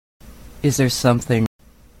Is there something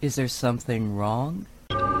wrong?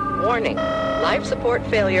 Warning. Life support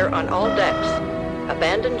failure on all decks.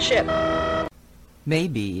 Abandon ship.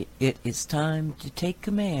 Maybe it is time to take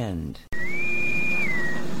command.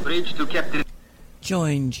 Bridge to Captain.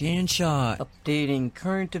 Join Jan Shaw, updating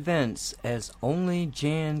current events as only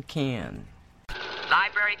Jan can.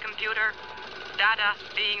 Library computer. Data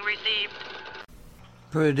being received.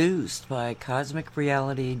 Produced by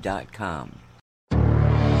CosmicReality.com.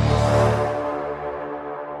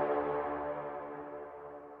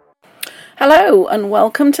 Hello and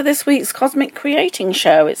welcome to this week's Cosmic Creating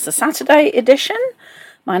Show. It's the Saturday edition.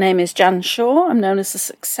 My name is Jan Shaw. I'm known as the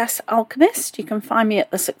Success Alchemist. You can find me at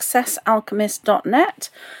thesuccessalchemist.net,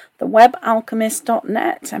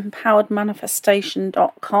 thewebalchemist.net,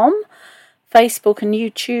 empoweredmanifestation.com, Facebook and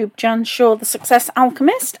YouTube, Jan Shaw, the Success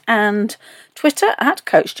Alchemist, and Twitter at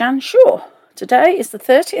Coach Jan Shaw. Today is the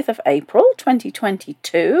 30th of April,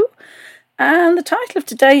 2022, and the title of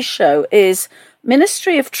today's show is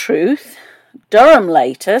Ministry of Truth, Durham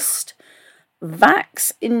latest,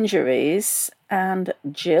 vaxx injuries, and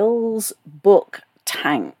Jill's book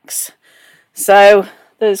tanks. So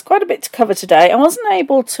there's quite a bit to cover today. I wasn't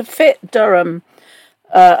able to fit Durham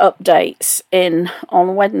updates in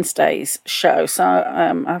on Wednesday's show,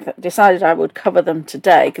 so I've decided I would cover them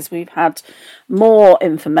today because we've had more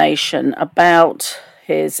information about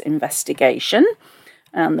his investigation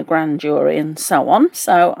and the grand jury and so on,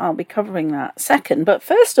 so I'll be covering that second. But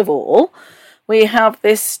first of all, we have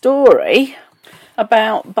this story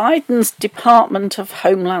about Biden's Department of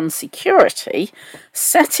Homeland Security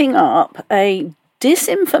setting up a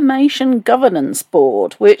disinformation governance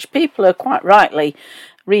board, which people are quite rightly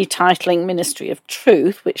retitling Ministry of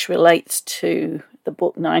Truth, which relates to the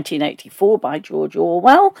book 1984 by George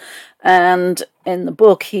Orwell. And in the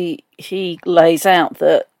book, he lays out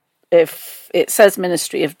that if it says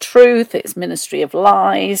Ministry of Truth, it's Ministry of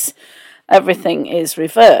Lies. Everything is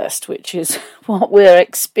reversed, which is what we're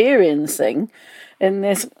experiencing in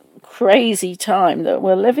this crazy time that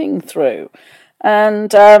we're living through.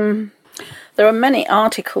 And there are many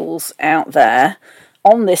articles out there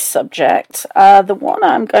on this subject. The one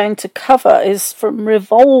I'm going to cover is from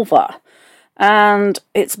Revolver, and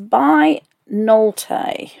it's by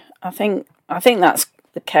Nolte. I think that's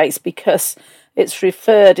the case because it's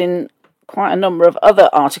referred in quite a number of other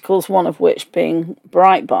articles, one of which being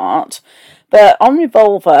Breitbart. But on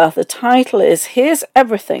Revolver, the title is, Here's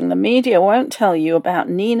Everything the Media Won't Tell You About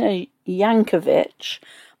Nina Yankovic,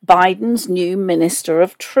 Biden's New Minister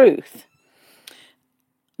of Truth.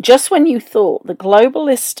 Just when you thought the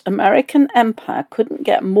globalist American empire couldn't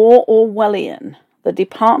get more Orwellian, the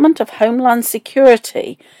Department of Homeland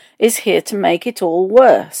Security is here to make it all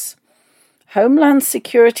worse. Homeland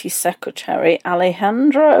Security Secretary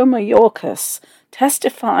Alejandro Mayorkas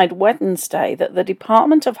testified Wednesday that the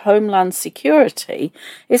Department of Homeland Security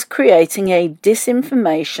is creating a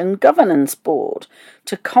disinformation governance board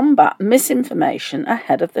to combat misinformation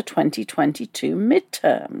ahead of the 2022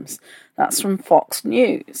 midterms. That's from Fox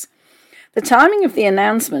News. The timing of the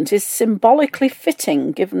announcement is symbolically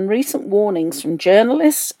fitting given recent warnings from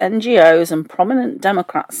journalists, NGOs and prominent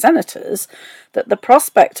Democrat senators that the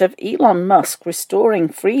prospect of Elon Musk restoring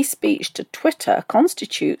free speech to Twitter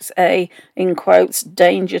constitutes a, in quotes,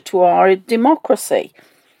 danger to our democracy.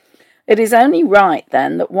 It is only right,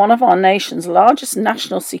 then, that one of our nation's largest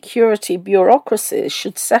national security bureaucracies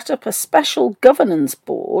should set up a special governance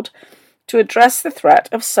board to address the threat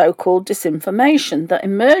of so-called disinformation that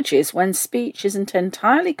emerges when speech isn't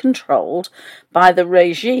entirely controlled by the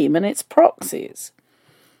regime and its proxies.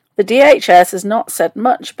 The DHS has not said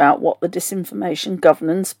much about what the Disinformation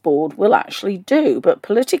Governance Board will actually do, but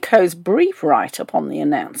Politico's brief write-up on the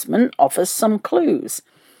announcement offers some clues.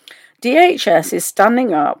 DHS is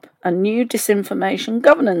standing up a new Disinformation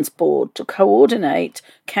Governance Board to coordinate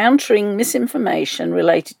countering misinformation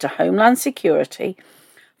related to Homeland Security,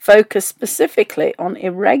 focused specifically on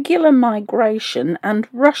irregular migration and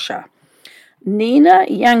Russia. Nina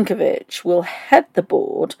Yankovic will head the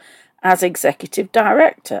board as executive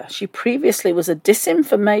director. She previously was a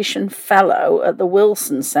disinformation fellow at the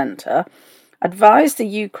Wilson Center, advised the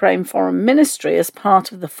Ukraine Foreign Ministry as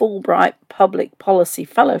part of the Fulbright Public Policy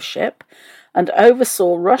Fellowship, and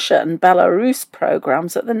oversaw Russia and Belarus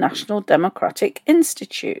programs at the National Democratic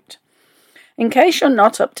Institute. In case you're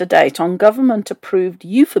not up to date on government-approved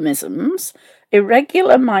euphemisms,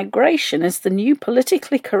 irregular migration is the new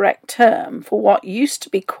politically correct term for what used to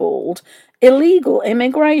be called illegal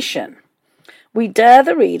immigration. We dare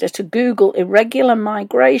the reader to Google irregular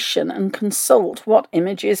migration and consult what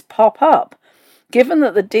images pop up. Given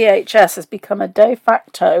that the DHS has become a de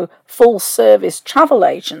facto full-service travel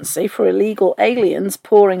agency for illegal aliens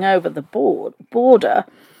pouring over the border,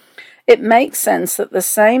 it makes sense that the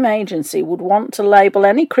same agency would want to label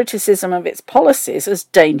any criticism of its policies as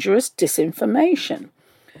dangerous disinformation.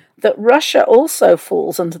 That Russia also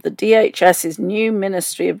falls under the DHS's new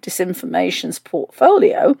Ministry of Disinformation's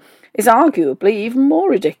portfolio is arguably even more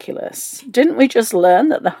ridiculous. Didn't we just learn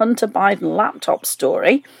that the Hunter Biden laptop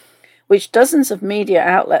story, which dozens of media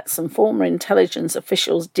outlets and former intelligence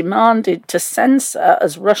officials demanded to censor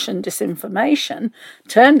as Russian disinformation,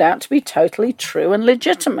 turned out to be totally true and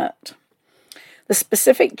legitimate? The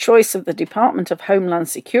specific choice of the Department of Homeland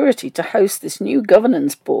Security to host this new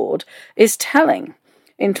governance board is telling.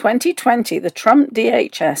 In 2020, the Trump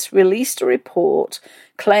DHS released a report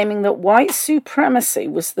claiming that white supremacy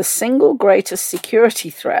was the single greatest security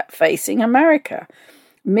threat facing America.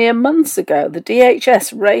 Mere months ago, the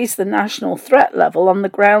DHS raised the national threat level on the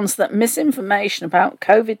grounds that misinformation about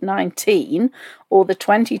COVID-19 or the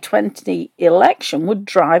 2020 election would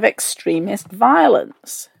drive extremist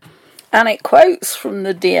violence. And it quotes from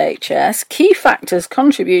the DHS, key factors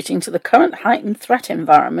contributing to the current heightened threat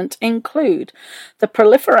environment include the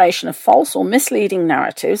proliferation of false or misleading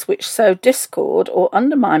narratives which sow discord or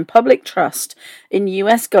undermine public trust in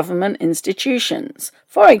US government institutions.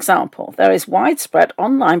 For example, there is widespread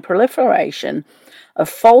online proliferation of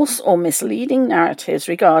false or misleading narratives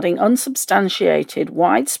regarding unsubstantiated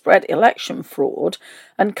widespread election fraud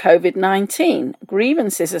and COVID-19.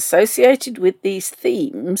 Grievances associated with these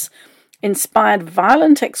themes inspired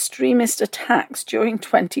violent extremist attacks during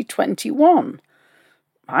 2021.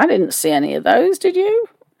 I didn't see any of those, did you?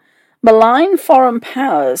 Malign foreign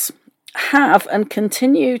powers have and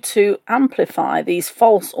continue to amplify these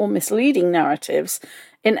false or misleading narratives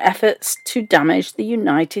in efforts to damage the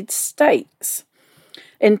United States.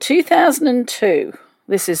 In 2002,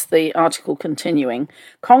 this is the article continuing,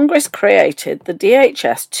 Congress created the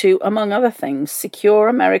DHS to, among other things, secure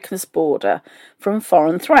America's border from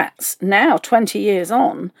foreign threats. Now, 20 years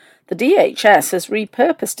on, the DHS has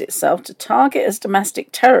repurposed itself to target as domestic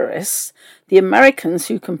terrorists the Americans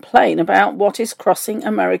who complain about what is crossing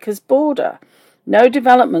America's border. No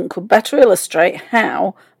development could better illustrate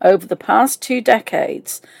how, over the past 2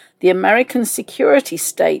 decades, the American security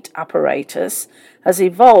state apparatus has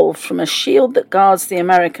evolved from a shield that guards the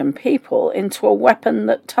American people into a weapon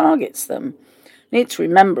that targets them. You need to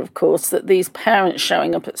remember, of course, that these parents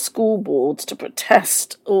showing up at school boards to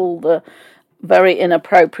protest all the very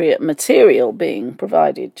inappropriate material being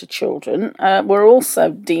provided to children were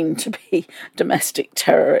also deemed to be domestic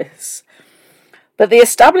terrorists. But the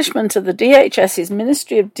establishment of the DHS's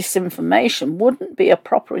Ministry of Disinformation wouldn't be a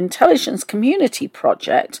proper intelligence community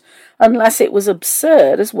project unless it was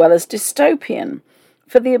absurd as well as dystopian.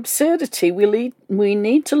 For the absurdity, we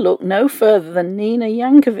need to look no further than Nina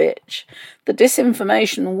Yankovic, the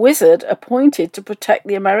disinformation wizard appointed to protect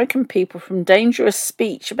the American people from dangerous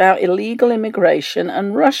speech about illegal immigration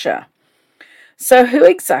and Russia. So who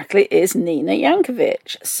exactly is Nina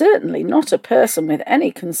Yankovic? Certainly not a person with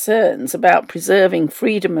any concerns about preserving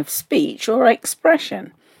freedom of speech or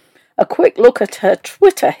expression. A quick look at her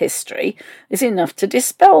Twitter history is enough to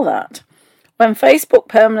dispel that. When Facebook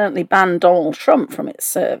permanently banned Donald Trump from its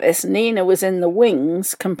service, Nina was in the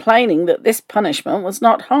wings, complaining that this punishment was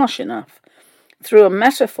not harsh enough. Through a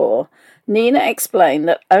metaphor, Nina explained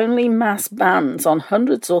that only mass bans on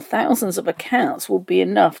hundreds or thousands of accounts would be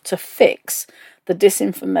enough to fix the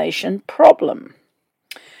disinformation problem.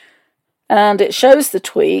 And it shows the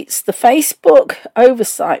tweets. The Facebook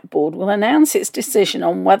Oversight Board will announce its decision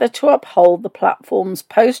on whether to uphold the platform's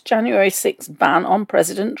post-January 6th ban on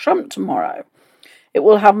President Trump tomorrow. It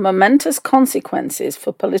will have momentous consequences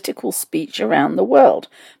for political speech around the world,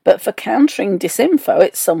 but for countering disinfo,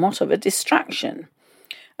 it's somewhat of a distraction.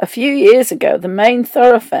 A few years ago, the main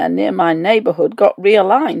thoroughfare near my neighbourhood got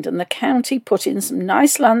realigned and the county put in some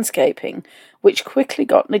nice landscaping, which quickly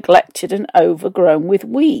got neglected and overgrown with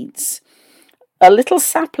weeds. A little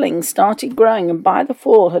sapling started growing and by the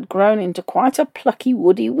fall had grown into quite a plucky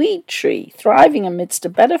woody weed tree, thriving amidst a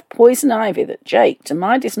bed of poison ivy that Jake, to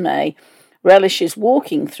my dismay, relishes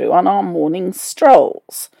walking through on our morning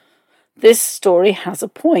strolls. This story has a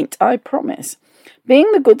point, I promise.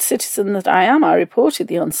 Being the good citizen that I am, I reported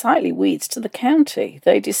the unsightly weeds to the county.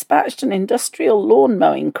 They dispatched an industrial lawn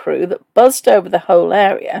mowing crew that buzzed over the whole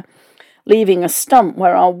area, leaving a stump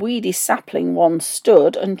where our weedy sapling once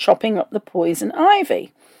stood and chopping up the poison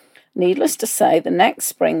ivy. Needless to say, the next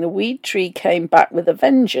spring the weed tree came back with a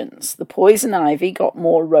vengeance. The poison ivy got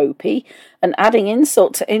more ropey, and adding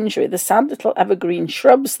insult to injury, the sad little evergreen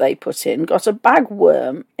shrubs they put in got a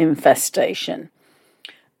bagworm infestation.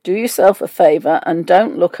 Do yourself a favour and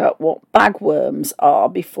don't look up what bagworms are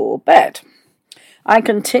before bed. I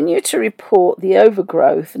continue to report the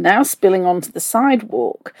overgrowth now spilling onto the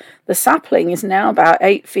sidewalk. The sapling is now about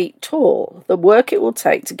 8 feet tall. The work it will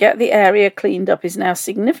take to get the area cleaned up is now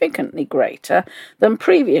significantly greater than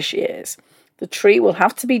previous years. The tree will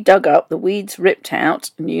have to be dug up, the weeds ripped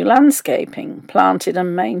out, new landscaping, planted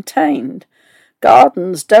and maintained.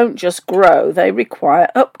 Gardens don't just grow, they require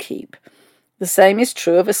upkeep. The same is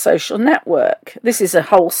true of a social network. This is a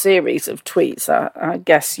whole series of tweets. I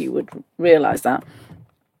guess you would realise that.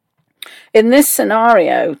 In this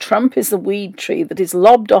scenario, Trump is the weed tree that is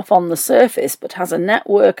lobbed off on the surface but has a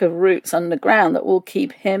network of roots underground that will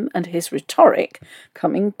keep him and his rhetoric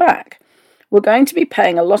coming back. We're going to be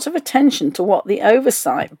paying a lot of attention to what the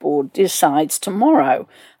Oversight Board decides tomorrow,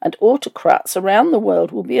 and autocrats around the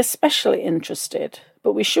world will be especially interested.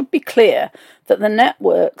 But we should be clear that the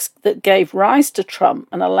networks that gave rise to Trump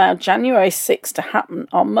and allowed January 6 to happen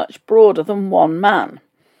are much broader than one man.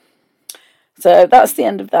 So that's the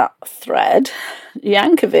end of that thread.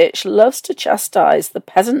 Yankovic loves to chastise the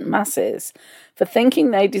peasant masses for thinking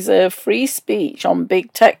they deserve free speech on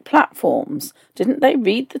big tech platforms. Didn't they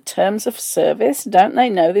read the terms of service? Don't they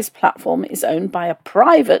know this platform is owned by a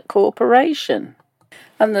private corporation?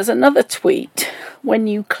 And there's another tweet. When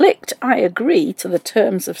you clicked I agree to the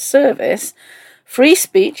terms of service, free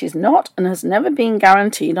speech is not and has never been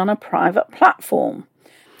guaranteed on a private platform.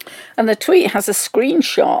 And the tweet has a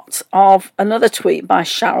screenshot of another tweet by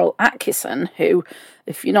Cheryl Atkinson, who,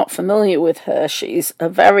 if you're not familiar with her, she's a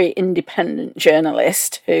very independent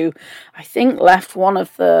journalist who I think left one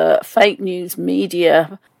of the fake news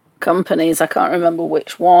media companies, I can't remember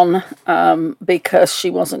which one, because she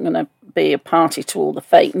wasn't going to be a party to all the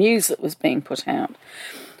fake news that was being put out.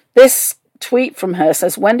 This tweet from her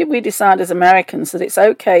says, when did we decide as Americans that it's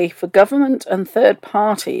okay for government and third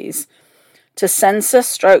parties to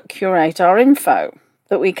censor/curate our info,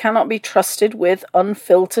 that we cannot be trusted with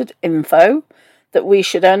unfiltered info, that we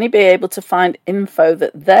should only be able to find info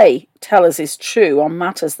that they tell us is true on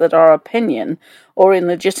matters that are opinion or in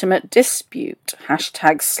legitimate dispute,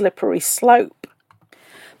 #slippery slope.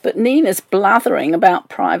 But Nina's blathering about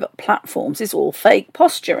private platforms is all fake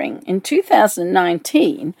posturing. In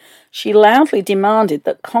 2019, she loudly demanded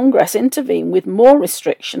that Congress intervene with more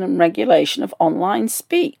restriction and regulation of online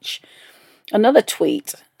speech. Another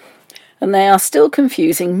tweet, and they are still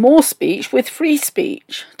confusing more speech with free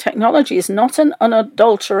speech. Technology is not an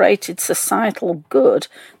unadulterated societal good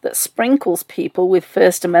that sprinkles people with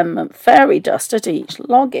First Amendment fairy dust at each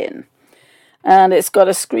login. And it's got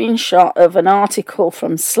a screenshot of an article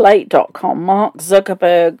from Slate.com. Mark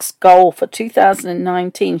Zuckerberg's goal for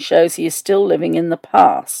 2019 shows he is still living in the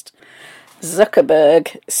past.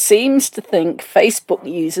 Zuckerberg seems to think Facebook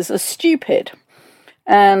users are stupid.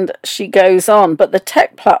 And she goes on, but the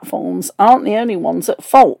tech platforms aren't the only ones at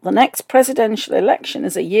fault. The next presidential election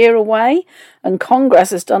is a year away, and Congress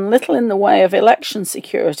has done little in the way of election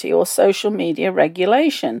security or social media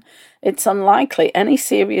regulation. It's unlikely any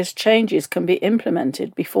serious changes can be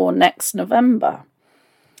implemented before next November.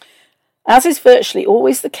 As is virtually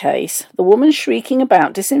always the case, the woman shrieking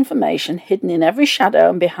about disinformation hidden in every shadow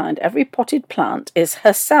and behind every potted plant is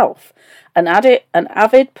herself, an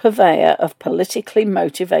avid purveyor of politically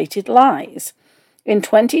motivated lies. In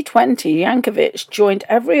 2020, Yankovic joined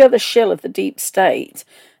every other shill of the deep state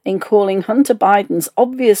in calling Hunter Biden's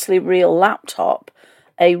obviously real laptop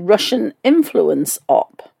a Russian influence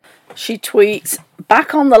op. She tweets,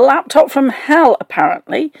 back on the laptop from hell,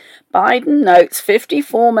 apparently. Biden notes 50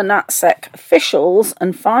 former NatSec officials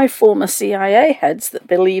and 5 former CIA heads that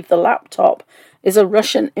believe the laptop is a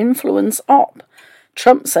Russian influence op.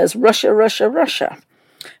 Trump says Russia, Russia, Russia.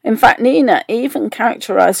 In fact, Nina even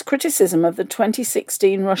characterized criticism of the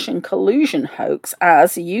 2016 Russian collusion hoax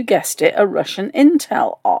as, you guessed it, a Russian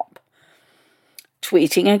intel op.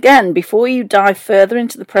 Tweeting again, before you dive further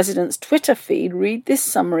into the president's Twitter feed, read this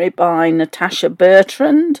summary by Natasha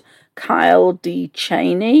Bertrand, Kyle D.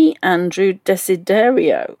 Cheney, Andrew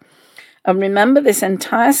Desiderio. And remember, this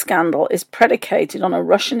entire scandal is predicated on a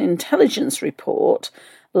Russian intelligence report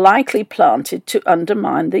likely planted to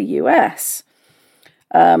undermine the US.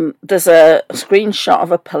 There's a screenshot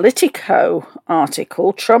of a Politico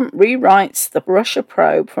article. Trump rewrites the Russia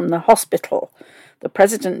probe from the hospital. The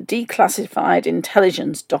president declassified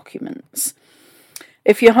intelligence documents.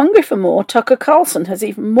 If you're hungry for more, Tucker Carlson has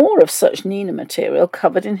even more of such Nina material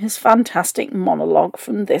covered in his fantastic monologue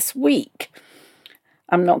from this week.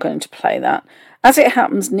 I'm not going to play that. As it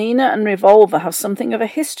happens, Nina and Revolver have something of a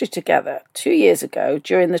history together. 2 years ago,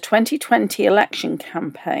 during the 2020 election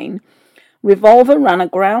campaign, Revolver ran a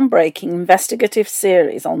groundbreaking investigative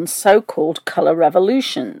series on so-called colour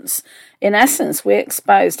revolutions. In essence, we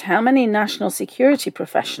exposed how many national security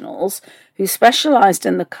professionals who specialised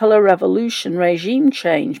in the colour revolution regime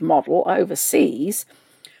change model overseas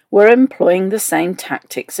were employing the same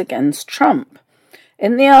tactics against Trump.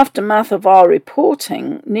 In the aftermath of our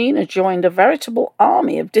reporting, Nina joined a veritable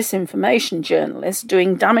army of disinformation journalists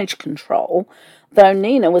doing damage control, though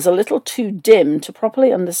Nina was a little too dim to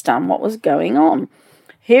properly understand what was going on.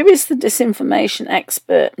 Here is the disinformation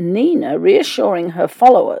expert Nina reassuring her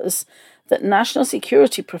followers that national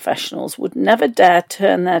security professionals would never dare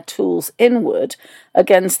turn their tools inward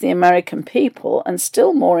against the American people, and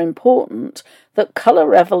still more important, that colour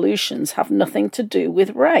revolutions have nothing to do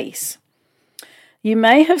with race. You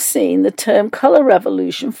may have seen the term colour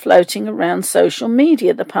revolution floating around social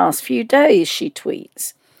media the past few days, she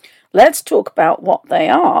tweets. Let's talk about what they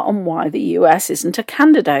are and why the US isn't a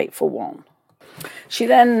candidate for one. She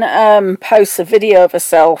then posts a video of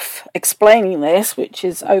herself explaining this, which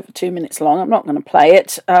is over 2 minutes long. I'm not going to play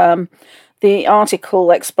it. The article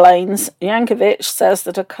explains, Yankovic says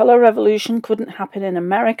that a colour revolution couldn't happen in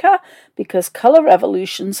America because colour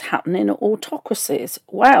revolutions happen in autocracies.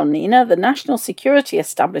 Wow, Nina, the national security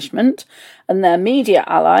establishment and their media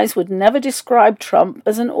allies would never describe Trump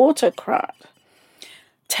as an autocrat.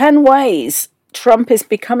 10 ways Trump is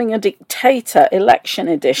becoming a dictator, election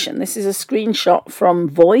edition. This is a screenshot from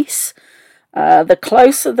Voice. The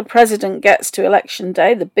closer the president gets to election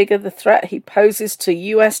day, the bigger the threat he poses to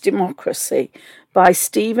U.S. democracy, by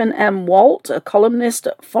Stephen M. Walt, a columnist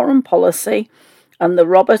at Foreign Policy, and the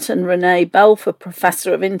Robert and Renee Belfer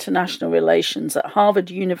Professor of International Relations at Harvard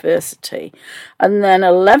University. And then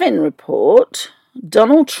a Levin report,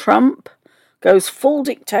 Donald Trump goes full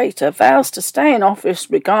dictator, vows to stay in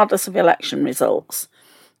office regardless of election results.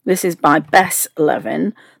 This is by Bess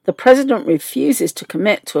Levin. The president refuses to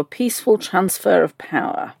commit to a peaceful transfer of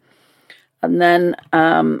power. And then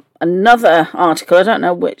another article, I don't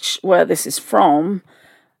know where this is from.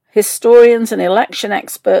 Historians and election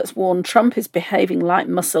experts warn Trump is behaving like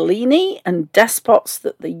Mussolini and despots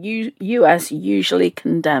that the US usually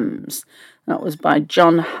condemns. That was by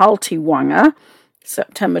John Haltiwanger,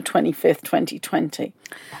 September 25th, 2020.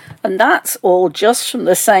 And that's all just from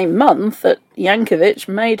the same month that Yankovic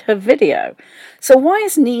made her video. So why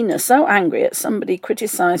is Nina so angry at somebody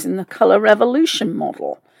criticising the colour revolution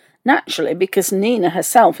model? Naturally, because Nina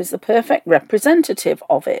herself is the perfect representative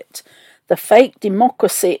of it. The fake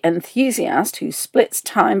democracy enthusiast who splits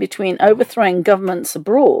time between overthrowing governments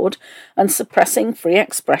abroad and suppressing free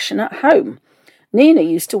expression at home. Nina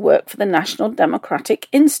used to work for the National Democratic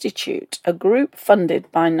Institute, a group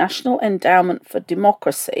funded by National Endowment for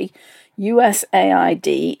Democracy,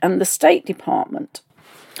 USAID, and the State Department,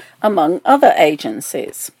 among other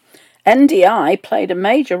agencies. NDI played a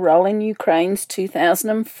major role in Ukraine's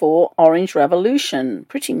 2004 Orange Revolution,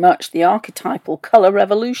 pretty much the archetypal colour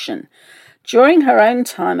revolution. During her own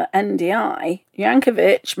time at NDI,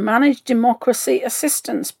 Yankovic managed democracy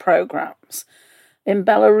assistance programs in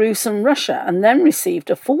Belarus and Russia, and then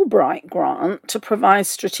received a Fulbright grant to provide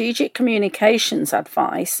strategic communications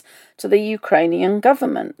advice to the Ukrainian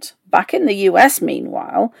government. Back in the US,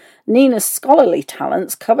 meanwhile, Nina's scholarly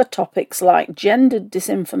talents cover topics like gendered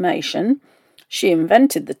disinformation. She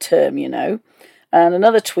invented the term, And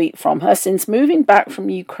another tweet from her, since moving back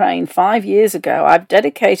from Ukraine 5 years ago, I've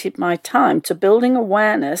dedicated my time to building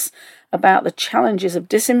awareness about the challenges of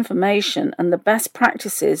disinformation and the best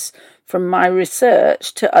practices from my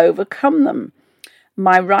research to overcome them.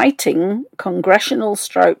 My writing,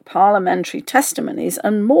 congressional/parliamentary testimonies,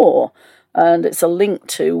 and more. And it's a link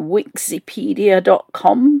to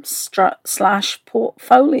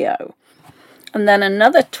wikipedia.com/portfolio. And then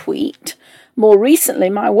another tweet. More recently,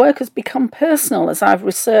 my work has become personal as I've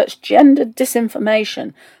researched gendered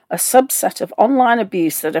disinformation, a subset of online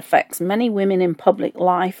abuse that affects many women in public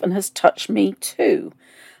life and has touched me too.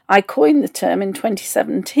 I coined the term in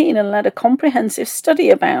 2017 and led a comprehensive study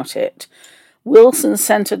about it.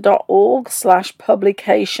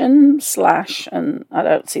 wilsoncenter.org/publication/ and I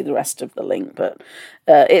don't see the rest of the link, but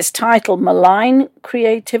it's titled Malign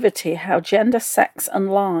Creativity, How Gender, Sex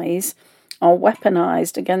and Lies are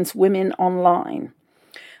Weaponized Against Women Online.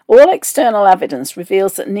 All external evidence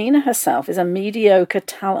reveals that Nina herself is a mediocre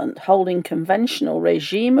talent holding conventional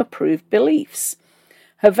regime-approved beliefs.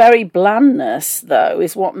 Her very blandness, though,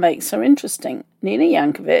 is what makes her interesting. Nina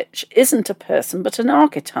Yankovic isn't a person but an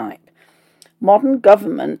archetype. Modern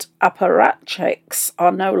government apparatchiks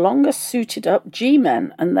are no longer suited up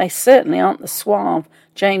G-men, and they certainly aren't the suave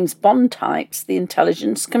James Bond types the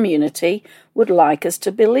intelligence community would like us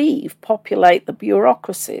to believe populate the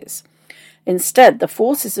bureaucracies. Instead, the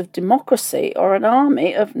forces of democracy are an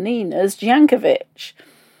army of Nina's Jankovic.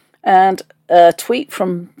 And a tweet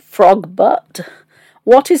from Frogbutt.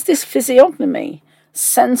 What is this physiognomy?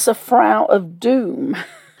 Censor-Frau of Doom.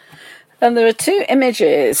 And there are two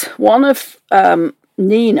images, one of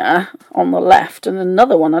Nina on the left and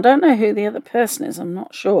another one. I don't know who the other person is, I'm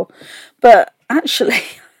not sure. But actually,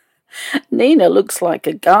 Nina looks like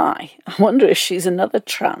a guy. I wonder if she's another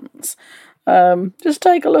trans. Just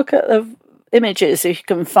take a look at the images if you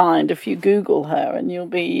can find, if you Google her, and you'll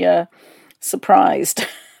be surprised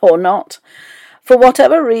or not. For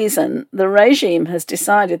whatever reason, the regime has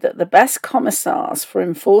decided that the best commissars for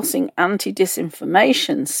enforcing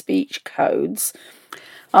anti-disinformation speech codes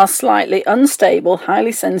are slightly unstable,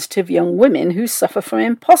 highly sensitive young women who suffer from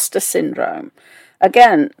imposter syndrome.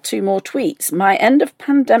 Again, two more tweets. My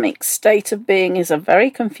end-of-pandemic state of being is a very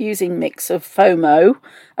confusing mix of FOMO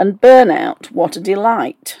and burnout. What a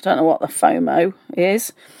delight. I don't know what the FOMO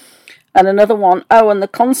is. And another one, and the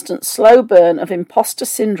constant slow burn of imposter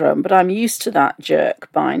syndrome, but I'm used to that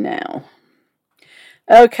jerk by now.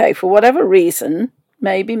 Okay, for whatever reason,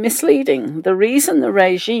 maybe misleading, the reason the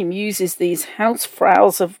regime uses these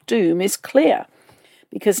Hausfraus of doom is clear.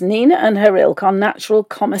 Because Nina and her ilk are natural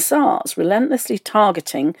commissars, relentlessly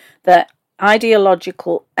targeting their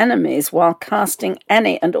ideological enemies while casting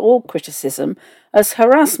any and all criticism as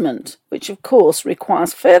harassment, which of course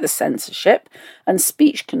requires further censorship and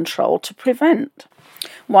speech control to prevent.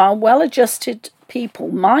 While well-adjusted people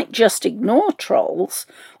might just ignore trolls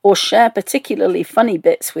or share particularly funny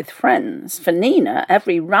bits with friends, for Nina,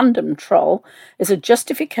 every random troll is a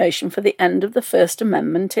justification for the end of the First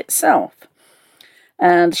Amendment itself.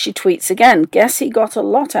 And she tweets again, guess he got a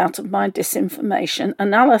lot out of my disinformation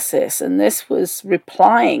analysis. And this was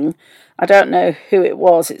replying, I don't know who it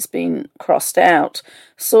was, it's been crossed out.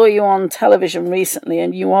 Saw you on television recently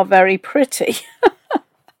and you are very pretty.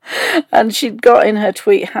 And she'd got in her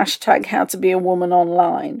tweet, hashtag how to be a woman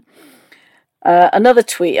online. Another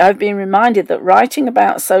tweet, I've been reminded that writing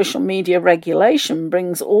about social media regulation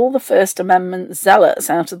brings all the First Amendment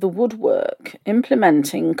zealots out of the woodwork.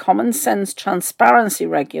 Implementing common sense transparency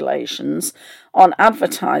regulations on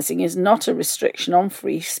advertising is not a restriction on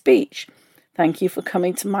free speech. Thank you for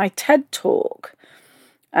coming to my TED Talk.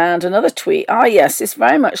 And another tweet, yes, this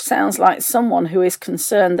very much sounds like someone who is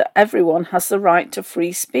concerned that everyone has the right to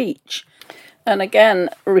free speech. And again,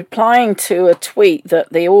 replying to a tweet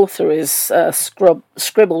that the author is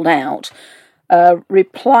scribbled out,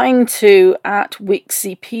 replying to at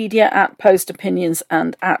Wikipedia, at Post Opinions,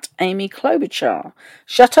 and at Amy Klobuchar.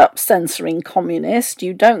 Shut up, censoring communist.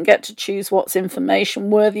 You don't get to choose what's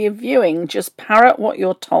information worthy of viewing. Just parrot what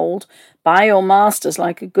you're told. Buy your masters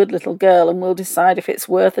like a good little girl and we'll decide if it's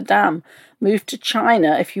worth a damn. Move to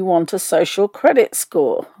China if you want a social credit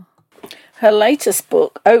score. Her latest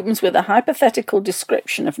book opens with a hypothetical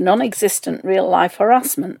description of non-existent real-life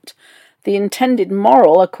harassment. The intended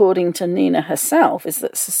moral, according to Nina herself, is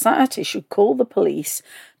that society should call the police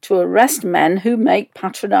to arrest men who make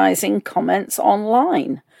patronising comments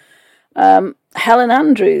online. Helen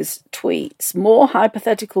Andrews tweets more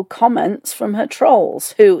hypothetical comments from her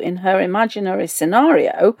trolls, who, in her imaginary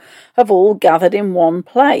scenario, have all gathered in one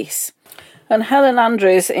place. And Helen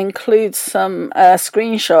Andrews includes some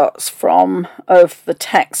screenshots of the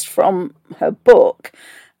text from her book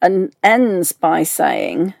and ends by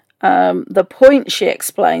saying, the point, she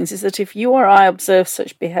explains, is that if you or I observe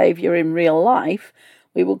such behaviour in real life,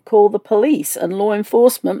 we would call the police and law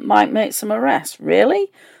enforcement might make some arrests.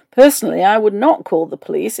 Really? Personally, I would not call the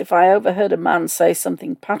police if I overheard a man say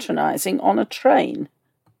something patronising on a train.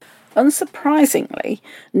 Unsurprisingly,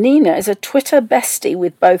 Nina is a Twitter bestie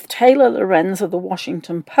with both Taylor Lorenz of the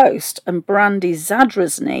Washington Post and Brandy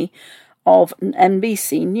Zadrozny of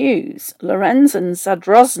NBC News. Lorenz and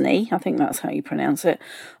Zadrozny, I think that's how you pronounce it,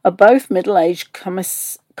 are both middle-aged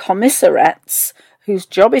commissaires whose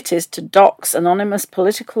job it is to dox anonymous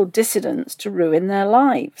political dissidents to ruin their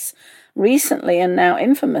lives. Recently, and now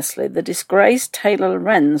infamously, the disgraced Taylor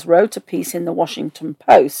Lorenz wrote a piece in the Washington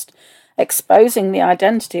Post exposing the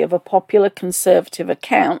identity of a popular conservative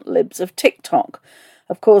account, Libs of TikTok.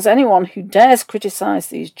 Of course, anyone who dares criticise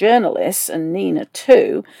these journalists, and Nina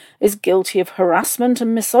too, is guilty of harassment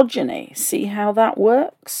and misogyny. See how that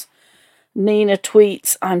works? Nina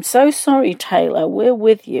tweets, I'm so sorry, Taylor, we're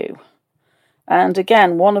with you. And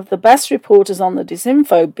again, one of the best reporters on the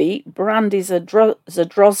Disinfo beat, Brandy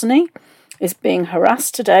Zadrozny, is being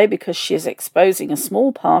harassed today because she is exposing a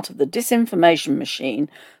small part of the disinformation machine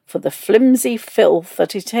for the flimsy filth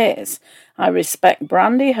that it is. I respect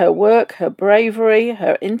Brandy, her work, her bravery,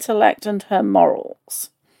 her intellect, and her morals.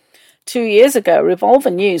 2 years ago, Revolver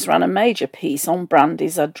News ran a major piece on Brandy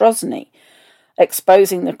Zadrozny,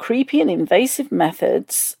 exposing the creepy and invasive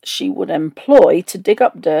methods she would employ to dig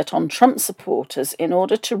up dirt on Trump supporters in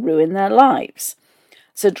order to ruin their lives.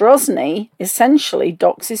 Zadrozny essentially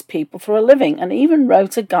doxes people for a living and even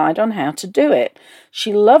wrote a guide on how to do it.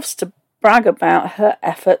 She loves to brag about her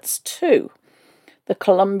efforts too. The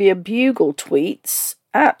Columbia Bugle tweets,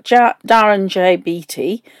 at Darren J.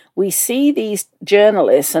 Beatty, we see these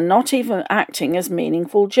journalists are not even acting as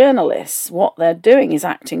meaningful journalists. What they're doing is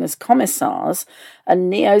acting as commissars and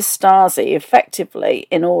neo-Stasi effectively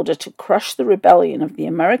in order to crush the rebellion of the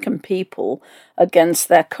American people against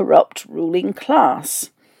their corrupt ruling class.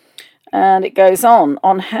 And it goes on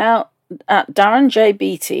how, at Darren J.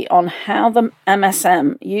 Beatty, on how the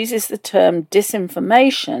MSM uses the term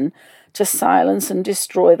disinformation to silence and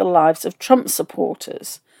destroy the lives of Trump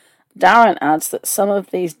supporters. Darren adds that some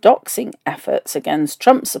of these doxing efforts against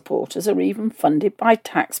Trump supporters are even funded by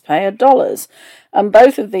taxpayer dollars. And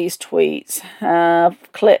both of these tweets have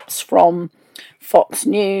clips from Fox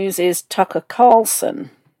News' Tucker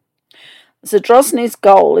Carlson. Zadrozny's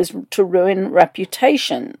goal is to ruin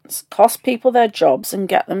reputations, cost people their jobs and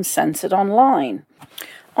get them censored online.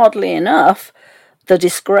 Oddly enough, the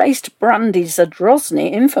disgraced Brandy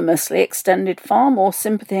Zadrozny infamously extended far more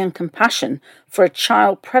sympathy and compassion for a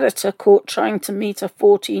child predator caught trying to meet a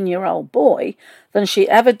 14-year-old boy than she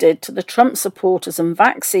ever did to the Trump supporters and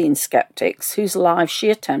vaccine skeptics whose lives she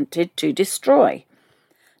attempted to destroy.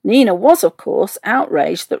 Nina was, of course,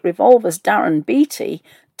 outraged that Revolver's Darren Beatty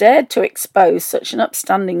dared to expose such an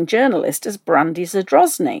upstanding journalist as Brandy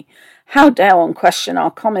Zadrozny. How dare one question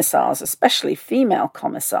our commissars, especially female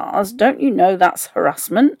commissars? Don't you know that's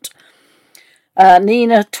harassment?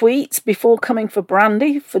 Nina tweets, before coming for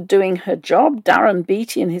Brandy for doing her job, Darren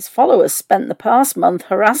Beatty and his followers spent the past month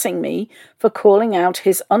harassing me for calling out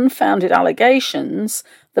his unfounded allegations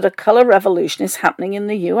that a colour revolution is happening in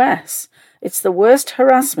the US. It's the worst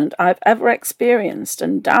harassment I've ever experienced,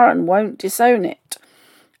 and Darren won't disown it.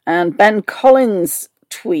 And Ben Collins'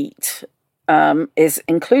 tweet is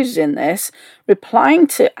included in this, replying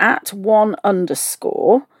to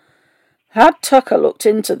 @1_. Had Tucker looked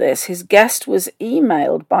into this, his guest was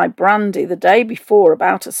emailed by Brandy the day before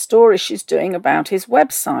about a story she's doing about his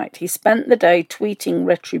website. He spent the day tweeting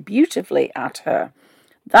retributively at her.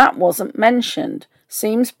 That wasn't mentioned.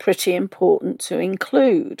 Seems pretty important to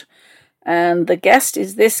include. And the guest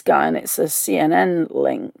is this guy, and it's a CNN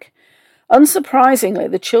link. Unsurprisingly,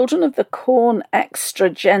 the children of the Corn extra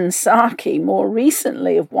Jen Psaki, more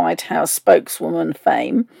recently of White House spokeswoman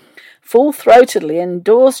fame, full-throatedly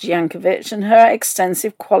endorsed Yankovic and her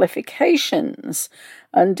extensive qualifications.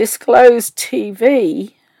 And Disclosed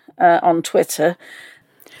TV on Twitter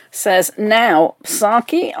says, now,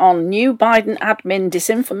 Psaki on new Biden admin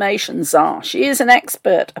disinformation czar. She is an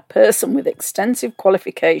expert, a person with extensive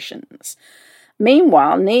qualifications.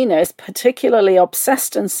 Meanwhile, Nina is particularly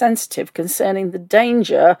obsessed and sensitive concerning the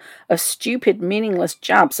danger of stupid, meaningless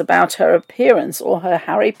jabs about her appearance or her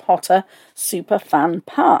Harry Potter superfan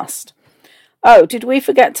past. Oh, did we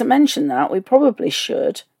forget to mention that? We probably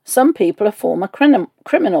should. Some people are former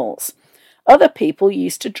criminals. Other people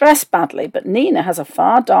used to dress badly, but Nina has a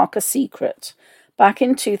far darker secret. Back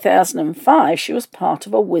in 2005, she was part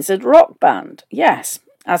of a wizard rock band. Yes,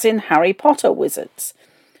 as in Harry Potter wizards.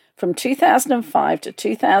 From 2005 to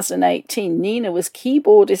 2018, Nina was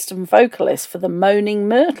keyboardist and vocalist for the Moaning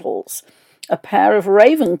Myrtles, a pair of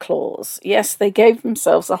Ravenclaws. Yes, they gave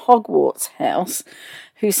themselves a Hogwarts house,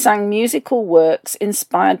 who sang musical works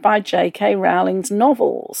inspired by J.K. Rowling's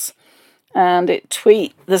novels. And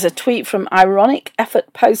there's a tweet from Ironic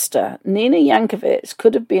Effort Poster. Nina Yankovic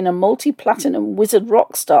could have been a multi-platinum wizard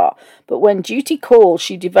rock star, but when duty called,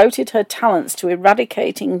 she devoted her talents to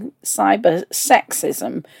eradicating cyber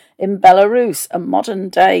sexism in Belarus, a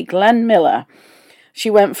modern-day Glenn Miller. She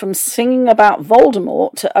went from singing about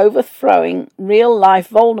Voldemort to overthrowing real-life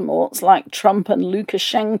Voldemorts like Trump and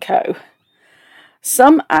Lukashenko.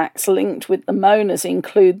 Some acts linked with the Moaners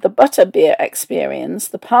include the Butterbeer Experience,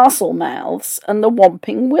 the Parcel Mouths, and the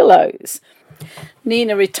Whomping Willows.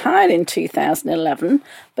 Nina retired in 2011,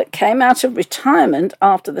 but came out of retirement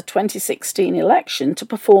after the 2016 election to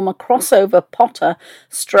perform a crossover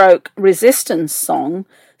Potter/Resistance song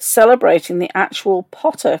celebrating the actual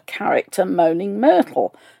Potter character Moaning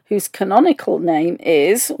Myrtle, whose canonical name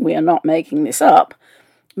is, we are not making this up,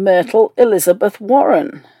 Myrtle Elizabeth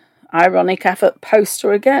Warren. Ironic Effort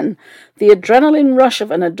Poster again. The adrenaline rush of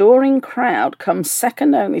an adoring crowd comes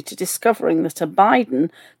second only to discovering that a Biden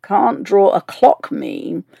can't draw a clock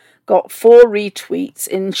meme got 4 retweets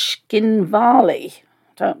in Skinvali.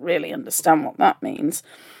 Don't really understand what that means.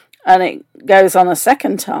 And it goes on a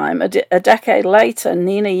second time. A decade later,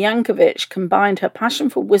 Nina Yankovic combined her passion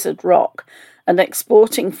for wizard rock and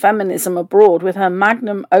exporting feminism abroad with her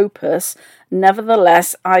magnum opus,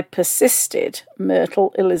 Nevertheless I Persisted,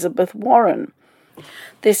 Myrtle Elizabeth Warren.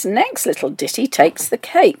 This next little ditty takes the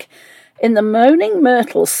cake. In the Moaning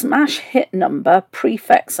Myrtle smash hit number,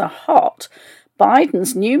 Prefects Are Hot,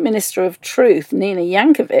 Biden's new Minister of Truth, Nina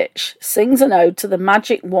Yankovic, sings an ode to the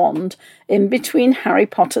magic wand in between Harry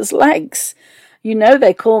Potter's legs. You know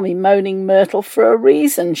they call me Moaning Myrtle for a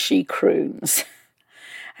reason, she croons.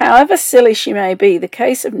 However silly she may be, the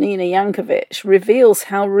case of Nina Yankovic reveals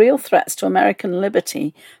how real threats to American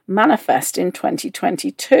liberty manifest in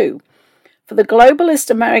 2022. For the globalist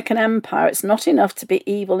American empire, it's not enough to be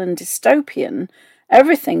evil and dystopian.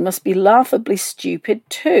 Everything must be laughably stupid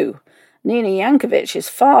too. Nina Yankovic is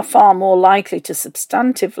far, far more likely to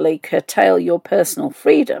substantively curtail your personal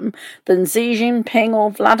freedom than Xi Jinping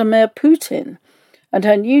or Vladimir Putin. And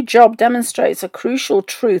her new job demonstrates a crucial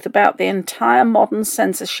truth about the entire modern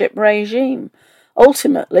censorship regime.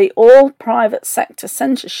 Ultimately, all private sector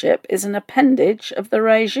censorship is an appendage of the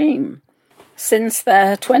regime. Since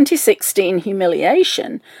their 2016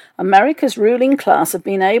 humiliation, America's ruling class have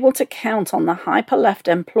been able to count on the hyper-left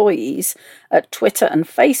employees at Twitter and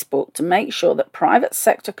Facebook to make sure that private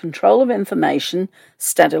sector control of information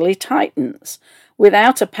steadily tightens,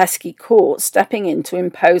 without a pesky court stepping in to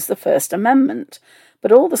impose the First Amendment.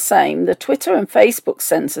 But all the same, the Twitter and Facebook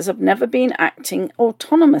censors have never been acting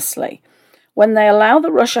autonomously. When they allow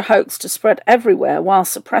the Russia hoax to spread everywhere while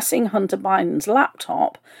suppressing Hunter Biden's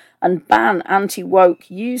laptop and ban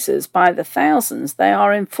anti-woke users by the thousands, they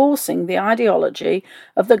are enforcing the ideology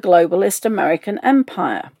of the globalist American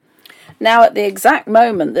empire. Now, at the exact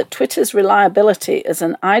moment that Twitter's reliability as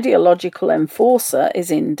an ideological enforcer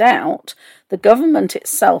is in doubt, the government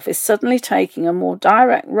itself is suddenly taking a more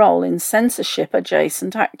direct role in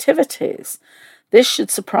censorship-adjacent activities. This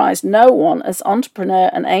should surprise no one, as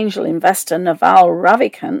entrepreneur and angel investor Naval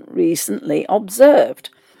Ravikant recently observed.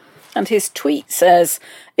 And his tweet says,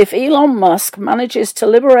 if Elon Musk manages to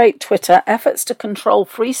liberate Twitter, efforts to control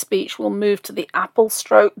free speech will move to the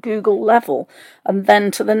Apple/Google level and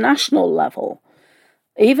then to the national level.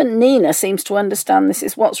 Even Nina seems to understand this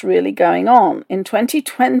is what's really going on. In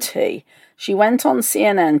 2020, she went on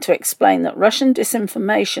CNN to explain that Russian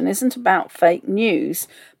disinformation isn't about fake news,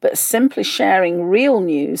 but simply sharing real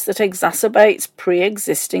news that exacerbates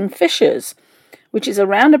pre-existing fissures, which is a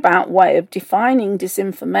roundabout way of defining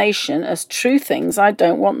disinformation as true things I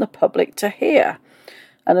don't want the public to hear.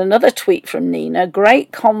 And another tweet from Nina,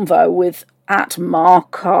 great convo with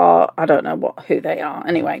 @Markar, I don't know who they are,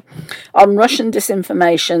 anyway, on Russian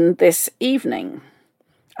disinformation this evening.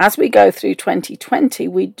 As we go through 2020,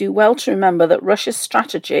 we do well to remember that Russia's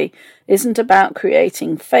strategy isn't about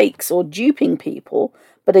creating fakes or duping people,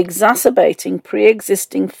 but exacerbating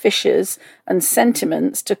pre-existing fissures and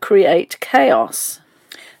sentiments to create chaos.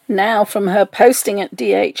 Now, from her posting at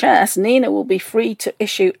DHS, Nina will be free to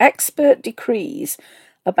issue expert decrees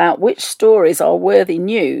about which stories are worthy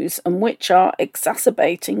news and which are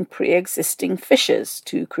exacerbating pre-existing fissures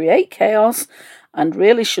to create chaos and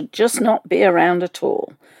really should just not be around at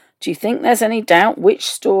all. Do you think there's any doubt which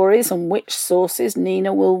stories and which sources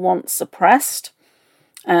Nina will want suppressed?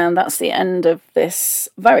 And that's the end of this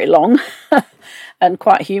very long and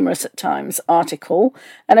quite humorous at times article.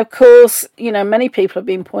 And of course, many people have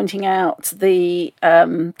been pointing out the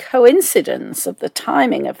coincidence of the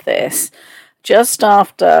timing of this just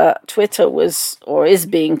after Twitter was or is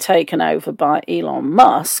being taken over by Elon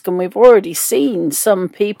Musk. And we've already seen some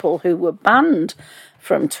people who were banned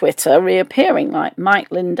from Twitter reappearing, like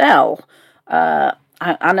Mike Lindell.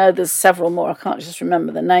 I know there's several more. I can't just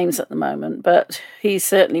remember the names at the moment, but he's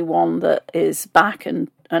certainly one that is back and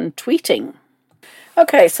tweeting.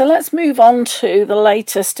 Okay, so let's move on to the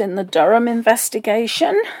latest in the Durham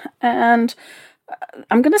investigation. And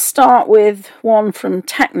I'm going to start with one from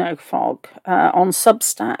Technofog on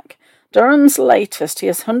Substack. Durham's latest. He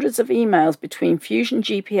has hundreds of emails between Fusion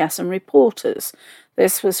GPS and reporters.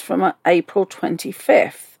 This was from April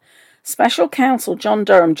 25th. Special Counsel John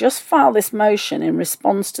Durham just filed this motion in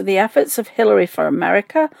response to the efforts of Hillary for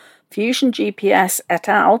America, Fusion GPS et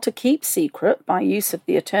al. To keep secret, by use of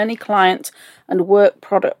the attorney-client and work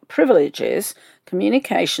product privileges,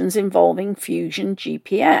 communications involving Fusion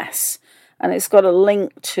GPS. And it's got a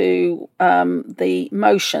link to the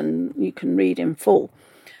motion you can read in full.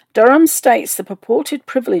 Durham states the purported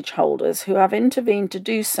privilege holders who have intervened to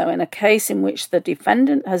do so in a case in which the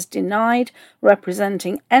defendant has denied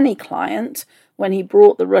representing any client when he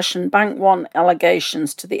brought the Russian Bank One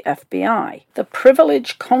allegations to the FBI. The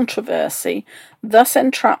privilege controversy thus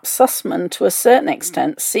entrapped Sussman to a certain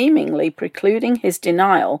extent, seemingly precluding his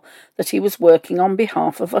denial that he was working on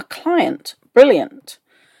behalf of a client. Brilliant.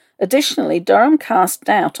 Additionally, Durham cast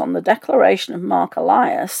doubt on the declaration of Mark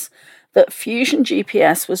Elias that Fusion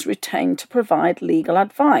GPS was retained to provide legal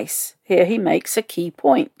advice. Here he makes a key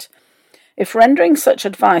point. If rendering such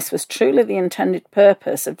advice was truly the intended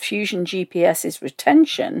purpose of Fusion GPS's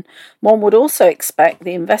retention, one would also expect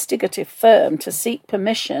the investigative firm to seek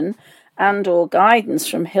permission and/or guidance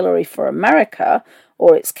from Hillary for America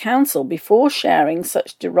or its counsel before sharing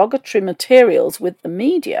such derogatory materials with the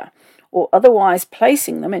media or otherwise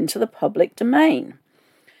placing them into the public domain.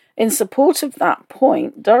 In support of that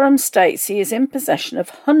point, Durham states he is in possession of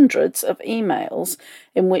hundreds of emails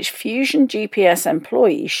in which Fusion GPS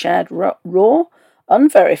employees shared raw,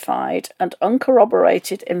 unverified, and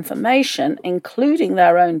uncorroborated information, including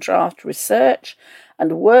their own draft research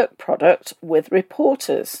and work product, with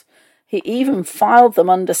reporters. He even filed them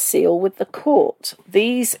under seal with the court.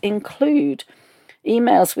 These include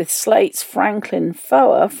emails with Slate's Franklin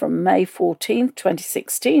Foer from May 14,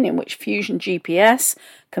 2016, in which Fusion GPS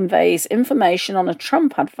conveys information on a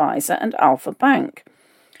Trump advisor and Alpha Bank.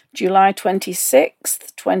 July 26,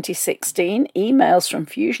 2016, emails from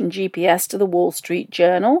Fusion GPS to the Wall Street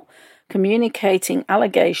Journal, communicating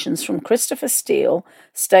allegations from Christopher Steele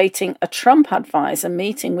stating a Trump advisor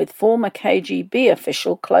meeting with former KGB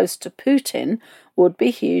official close to Putin would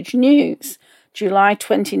be huge news. July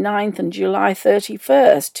 29th and July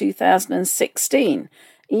 31st, 2016,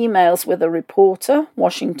 emails with a reporter,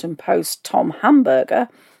 Washington Post Tom Hamburger,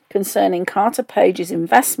 concerning Carter Page's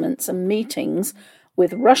investments and meetings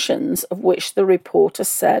with Russians, of which the reporter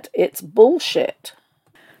said it's bullshit.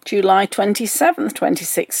 July 27th,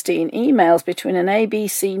 2016, emails between an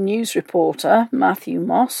ABC News reporter, Matthew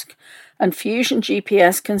Mosk, and Fusion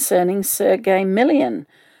GPS concerning Sergei Millian.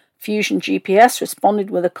 Fusion GPS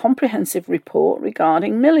responded with a comprehensive report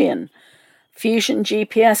regarding Millian. Fusion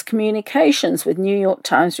GPS communications with New York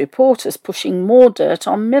Times reporters pushing more dirt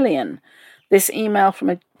on Millian. This email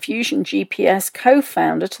from a Fusion GPS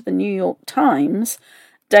co-founder to the New York Times,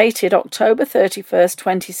 dated October 31st,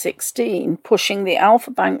 2016, pushing the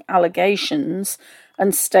Alpha Bank allegations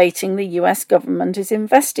and stating the US government is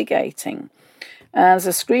investigating. There's a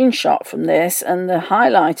screenshot from this, and the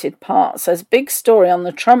highlighted part says, big story on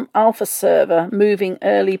the Trump Alpha server moving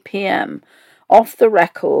early PM. Off the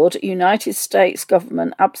record, United States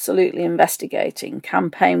government absolutely investigating.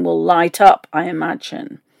 Campaign will light up, I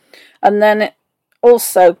imagine. And then it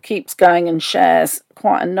also keeps going and shares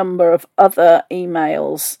quite a number of other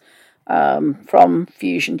emails from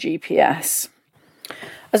Fusion GPS.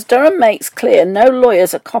 As Durham makes clear, no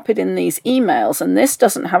lawyers are copied in these emails, and this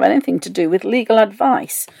doesn't have anything to do with legal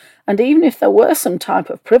advice. And even if there were some type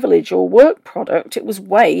of privilege or work product, it was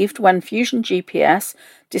waived when Fusion GPS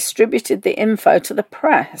distributed the info to the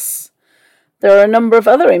press. There are a number of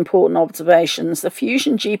other important observations. The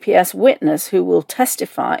Fusion GPS witness who will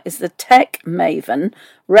testify is the tech maven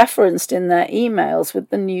referenced in their emails with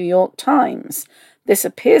the New York Times. This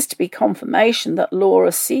appears to be confirmation that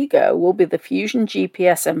Laura Seago will be the Fusion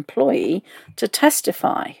GPS employee to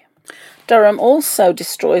testify. Durham also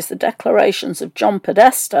destroys the declarations of John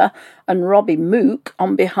Podesta and Robbie Mook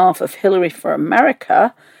on behalf of Hillary for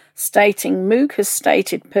America, stating Mook has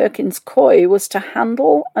stated Perkins Coie was to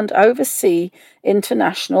handle and oversee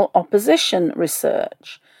international opposition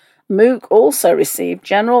research. Mook also received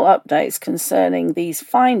general updates concerning these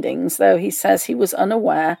findings, though he says he was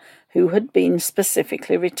unaware who had been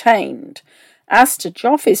specifically retained. As to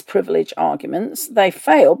Joffe's privilege arguments, they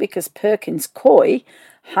fail because Perkins Coie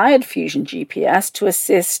hired Fusion GPS to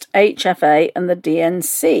assist HFA and the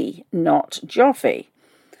DNC, not Joffe.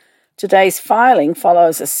 Today's filing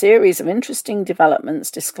follows a series of interesting developments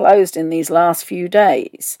disclosed in these last few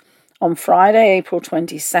days. On Friday, April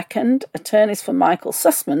 22nd, attorneys for Michael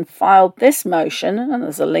Sussman filed this motion, and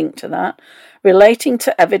there's a link to that, relating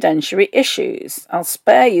to evidentiary issues. I'll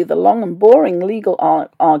spare you the long and boring legal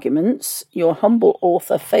arguments. Your humble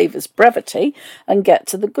author favours brevity, and get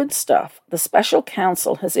to the good stuff. The special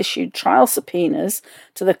counsel has issued trial subpoenas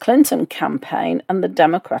to the Clinton campaign and the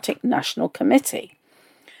Democratic National Committee.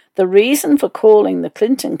 The reason for calling the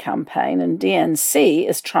Clinton campaign and DNC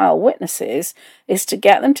as trial witnesses is to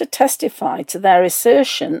get them to testify to their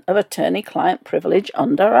assertion of attorney-client privilege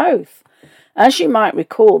under oath. As you might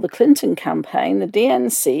recall, the Clinton campaign, the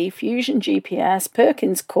DNC, Fusion GPS,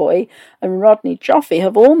 Perkins Coie, and Rodney Joffe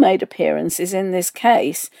have all made appearances in this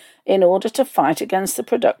case in order to fight against the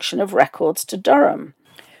production of records to Durham.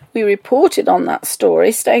 We reported on that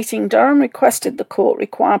story, stating Durham requested the court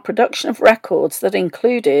require production of records that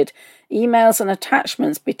included emails and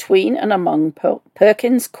attachments between and among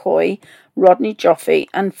Perkins Coie, Rodney Joffe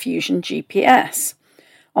and Fusion GPS.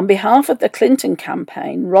 On behalf of the Clinton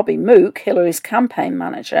campaign, Robbie Mook, Hillary's campaign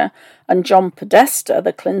manager, and John Podesta,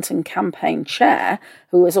 the Clinton campaign chair,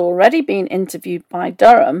 who has already been interviewed by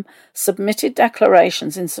Durham, submitted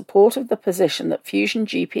declarations in support of the position that Fusion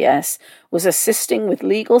GPS was assisting with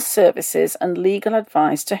legal services and legal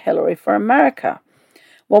advice to Hillary for America.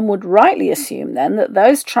 One would rightly assume, then, that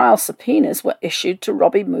those trial subpoenas were issued to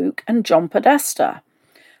Robbie Mook and John Podesta.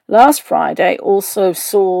 Last Friday also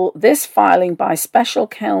saw this filing by Special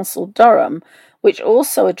Counsel Durham, which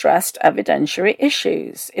also addressed evidentiary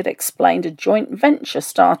issues. It explained a joint venture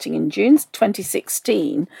starting in June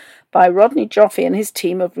 2016 by Rodney Joffe and his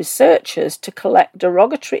team of researchers to collect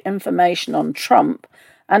derogatory information on Trump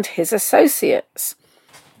and his associates.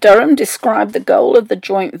 Durham described the goal of the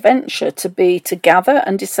joint venture to be to gather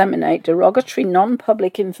and disseminate derogatory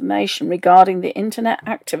non-public information regarding the internet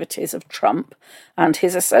activities of Trump and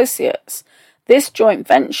his associates. This joint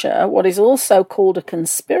venture, what is also called a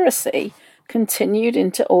conspiracy, continued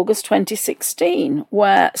into August 2016,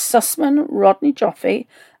 where Sussman, Rodney Joffe,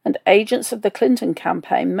 and agents of the Clinton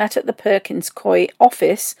campaign met at the Perkins Coie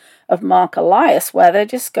office of Mark Elias, where they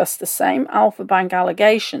discussed the same Alpha Bank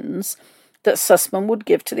allegations that Sussman would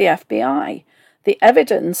give to the FBI. The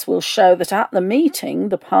evidence will show that at the meeting,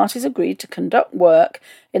 the parties agreed to conduct work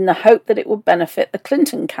in the hope that it would benefit the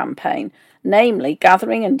Clinton campaign, namely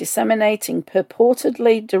gathering and disseminating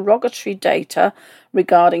purportedly derogatory data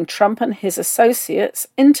regarding Trump and his associates'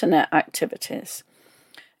 internet activities.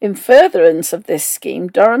 In furtherance of this scheme,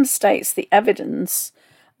 Durham states the evidence,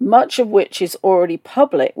 much of which is already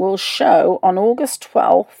public, will show on August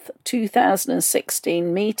 12,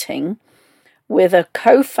 2016 meeting with a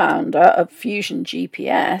co-founder of Fusion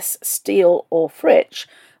GPS, Steele or Fritsch,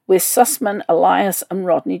 with Sussman, Elias and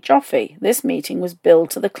Rodney Joffe. This meeting was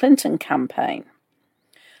billed to the Clinton campaign.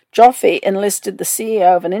 Joffe enlisted the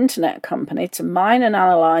CEO of an internet company to mine and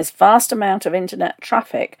analyze vast amount of internet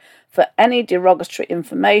traffic for any derogatory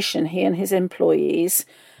information he and his employees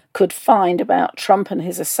could find about Trump and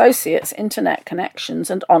his associates' internet connections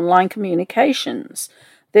and online communications.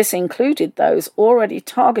 This included those already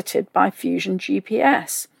targeted by Fusion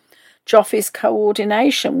GPS. Joffe's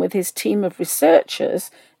coordination with his team of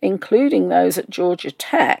researchers, including those at Georgia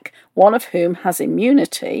Tech, one of whom has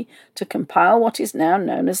immunity, to compile what is now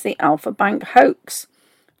known as the Alpha Bank hoax.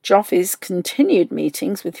 Joffe's continued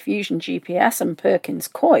meetings with Fusion GPS and Perkins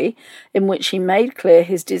Coie, in which he made clear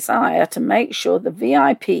his desire to make sure the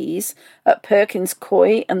VIPs at Perkins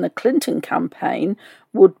Coie and the Clinton campaign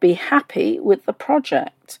would be happy with the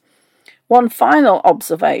project. One final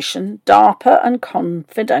observation, DARPA and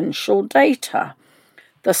confidential data.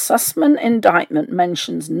 The Sussman indictment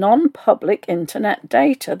mentions non-public internet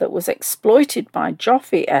data that was exploited by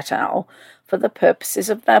Joffe et al. For the purposes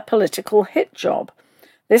of their political hit job.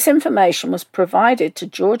 This information was provided to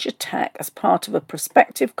Georgia Tech as part of a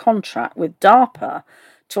prospective contract with DARPA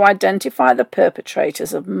to identify the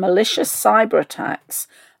perpetrators of malicious cyber attacks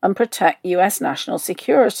and protect U.S. national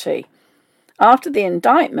security. After the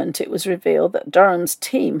indictment, it was revealed that Durham's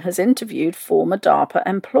team has interviewed former DARPA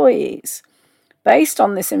employees. Based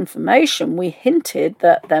on this information, we hinted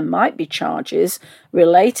that there might be charges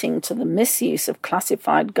relating to the misuse of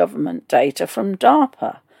classified government data from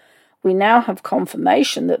DARPA. We now have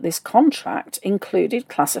confirmation that this contract included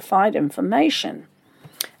classified information.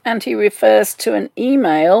 And he refers to an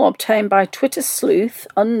email obtained by Twitter sleuth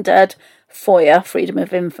Undead FOIA, Freedom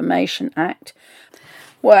of Information Act,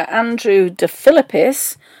 where Andrew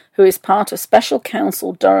DeFilippis, who is part of Special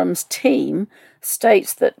Counsel Durham's team,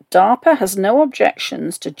 states that DARPA has no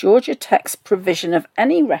objections to Georgia Tech's provision of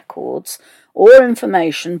any records or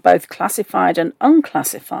information, both classified and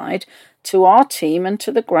unclassified, to our team and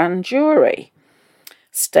to the grand jury.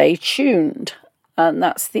 Stay tuned. And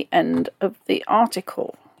that's the end of the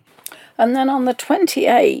article. And then on the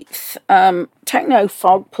 28th,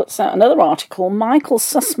 Technofog puts out another article, Michael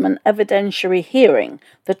Sussman Evidentiary Hearing,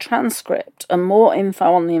 the transcript, and more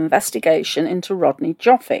info on the investigation into Rodney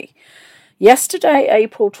Joffe. Yesterday,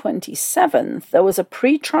 April 27th, there was a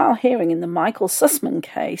pre-trial hearing in the Michael Sussman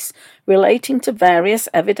case relating to various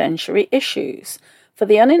evidentiary issues. For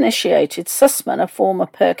the uninitiated, Sussman, a former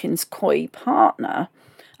Perkins Coie partner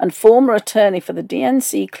and former attorney for the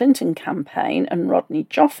DNC Clinton campaign, and Rodney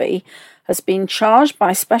Joffe, has been charged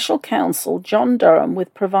by Special Counsel John Durham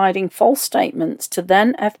with providing false statements to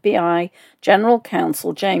then FBI General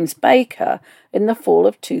Counsel James Baker in the fall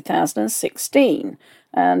of 2016,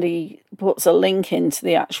 and he puts a link into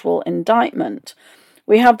the actual indictment.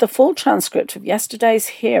 We have the full transcript of yesterday's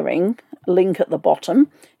hearing, link at the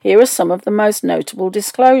bottom. Here are some of the most notable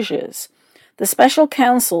disclosures. The Special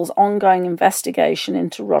Counsel's ongoing investigation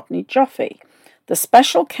into Rodney Joffe. The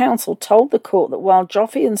Special Counsel told the court that while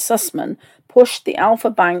Joffe and Sussman pushed the Alpha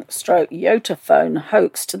Bank Yota phone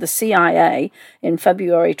hoax to the CIA in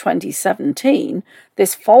February 2017,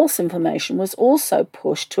 this false information was also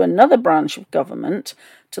pushed to another branch of government,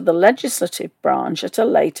 to the legislative branch, at a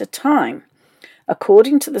later time.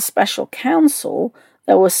 According to the Special Counsel,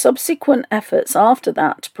 there were subsequent efforts after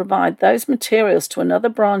that to provide those materials to another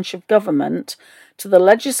branch of government, to the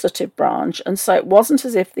legislative branch, and so it wasn't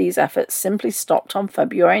as if these efforts simply stopped on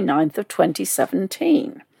February 9th of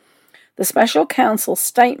 2017. The Special Counsel's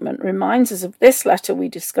statement reminds us of this letter we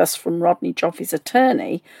discussed from Rodney Joffe's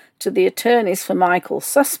attorney to the attorneys for Michael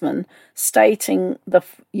Sussman, stating the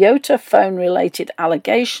Yota phone-related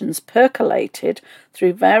allegations percolated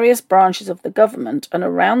through various branches of the government and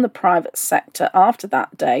around the private sector after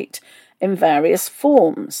that date in various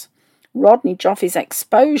forms. Rodney Joffe's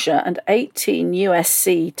exposure and 18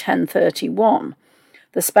 U.S.C. 1031.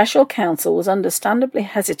 The Special Counsel was understandably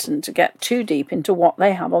hesitant to get too deep into what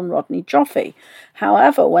they have on Rodney Joffe.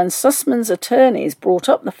 However, when Sussman's attorneys brought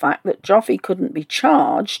up the fact that Joffe couldn't be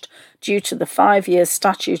charged due to the 5-year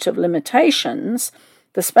statute of limitations,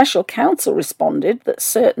 the Special Counsel responded that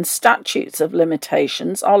certain statutes of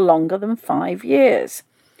limitations are longer than 5 years.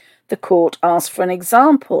 The court asked for an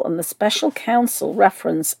example, and the Special Counsel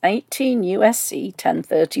referenced 18 U.S.C.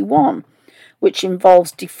 1031, which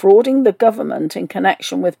involves defrauding the government in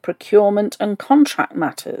connection with procurement and contract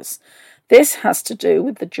matters. This has to do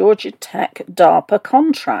with the Georgia Tech DARPA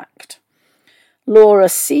contract. Laura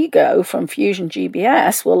Seago from Fusion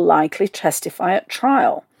GBS will likely testify at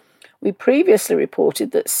trial. We previously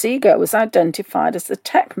reported that Seago was identified as the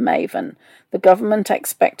tech maven the government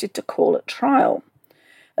expected to call at trial.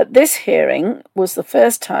 At this hearing was the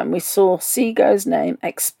first time we saw Seago's name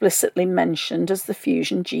explicitly mentioned as the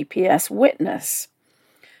Fusion GPS witness.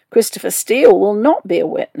 Christopher Steele will not be a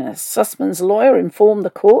witness. Sussman's lawyer informed the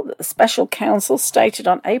court that the Special Counsel stated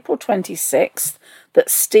on April 26th that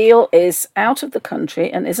Steele is out of the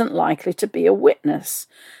country and isn't likely to be a witness.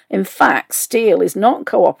 In fact, Steele is not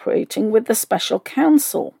cooperating with the Special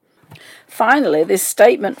Counsel. Finally, this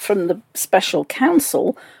statement from the Special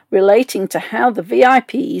Counsel relating to how the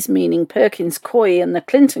VIPs, meaning Perkins Coie and the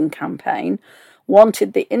Clinton campaign,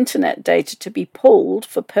 wanted the internet data to be pulled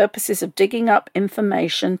for purposes of digging up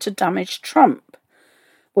information to damage Trump.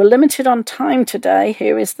 We're limited on time today.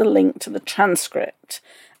 Here is the link to the transcript.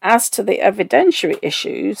 As to the evidentiary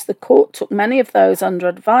issues, the court took many of those under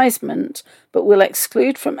advisement, but will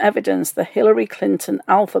exclude from evidence the Hillary Clinton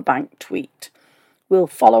Alpha Bank tweet. We'll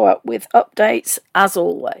follow up with updates as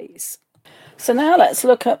always. So now let's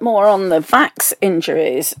look at more on the vaxx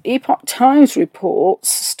injuries. Epoch Times reports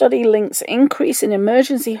study links increase in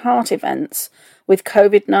emergency heart events with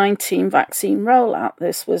COVID-19 vaccine rollout.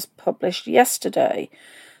 This was published yesterday.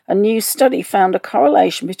 A new study found a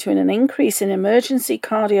correlation between an increase in emergency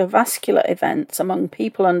cardiovascular events among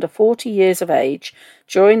people under 40 years of age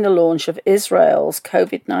during the launch of Israel's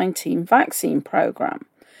COVID-19 vaccine program.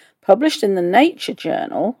 Published in the Nature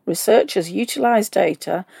journal, researchers utilized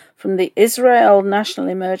data from the Israel National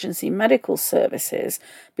Emergency Medical Services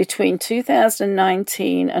between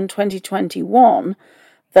 2019 and 2021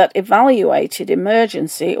 that evaluated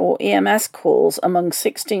emergency or EMS calls among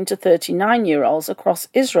 16 to 39-year-olds across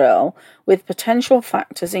Israel with potential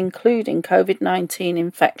factors including COVID-19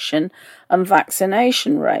 infection and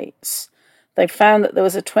vaccination rates. They found that there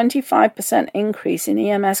was a 25% increase in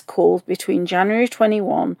EMS calls between January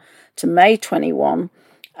 21 to May 21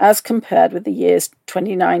 as compared with the years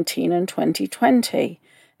 2019 and 2020.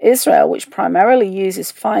 Israel, which primarily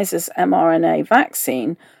uses Pfizer's mRNA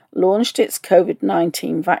vaccine, launched its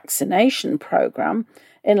COVID-19 vaccination program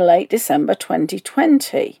in late December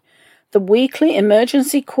 2020. The weekly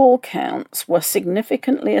emergency call counts were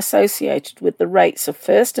significantly associated with the rates of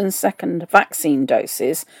first and second vaccine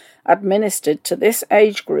doses administered to this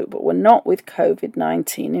age group, but were not with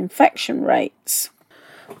COVID-19 infection rates.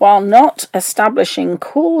 While not establishing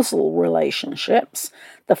causal relationships,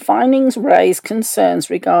 the findings raise concerns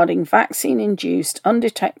regarding vaccine-induced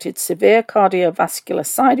undetected severe cardiovascular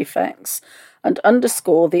side effects and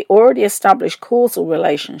underscore the already established causal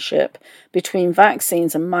relationship between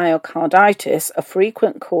vaccines and myocarditis, a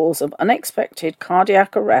frequent cause of unexpected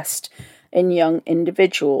cardiac arrest in young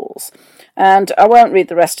individuals. And I won't read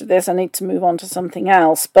the rest of this, I need to move on to something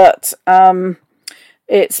else, but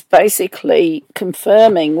It's basically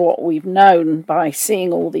confirming what we've known by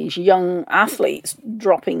seeing all these young athletes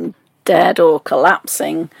dropping dead or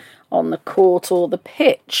collapsing on the court or the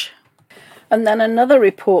pitch. And then another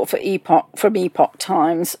report from Epoch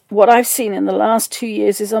Times. What I've seen in the last 2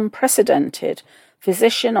 years is unprecedented.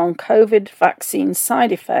 Physician on COVID vaccine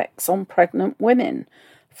side effects on pregnant women.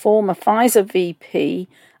 Former Pfizer VP.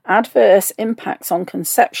 Adverse impacts on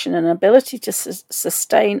conception and ability to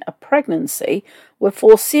sustain a pregnancy were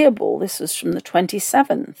foreseeable. This was from the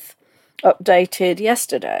 27th, updated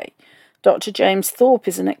yesterday. Dr. James Thorpe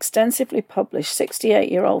is an extensively published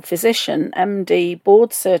 68-year-old physician, MD,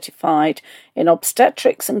 board certified in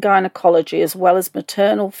obstetrics and gynecology as well as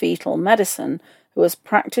maternal fetal medicine, who has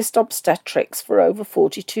practiced obstetrics for over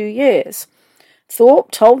 42 years. Thorpe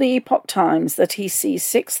told the Epoch Times that he sees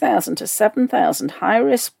 6,000 to 7,000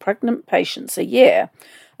 high-risk pregnant patients a year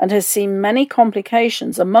and has seen many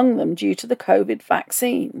complications among them due to the COVID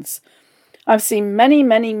vaccines. I've seen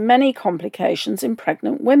many complications in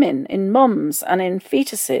pregnant women, in mums and in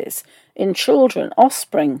fetuses, in children,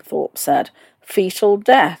 offspring, Thorpe said. Fetal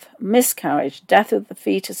death, miscarriage, death of the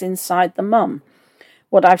fetus inside the mum.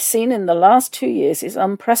 What I've seen in the last 2 years is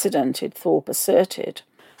unprecedented, Thorpe asserted.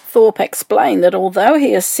 Thorpe explained that although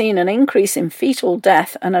he has seen an increase in fetal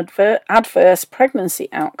death and adverse pregnancy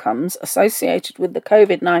outcomes associated with the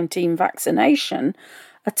COVID-19 vaccination,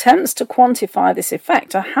 attempts to quantify this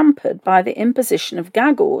effect are hampered by the imposition of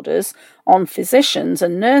gag orders on physicians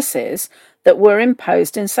and nurses that were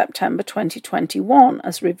imposed in September 2021,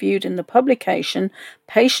 as reviewed in the publication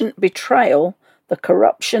Patient Betrayal, the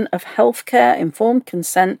Corruption of Healthcare Informed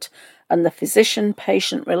Consent and the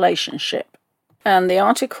Physician-Patient Relationship. And the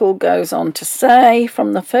article goes on to say,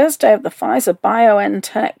 from the first day of the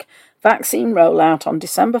Pfizer-BioNTech vaccine rollout on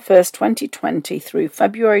December 1st, 2020 through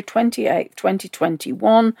February 28th,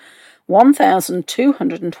 2021,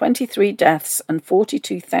 1,223 deaths and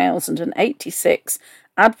 42,086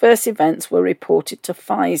 adverse events were reported to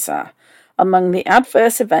Pfizer. Among the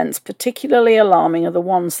adverse events particularly alarming are the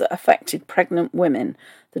ones that affected pregnant women.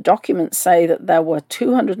 The documents say that there were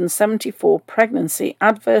 274 pregnancy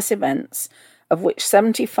adverse events, of which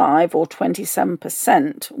 75 or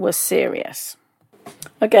 27% were serious.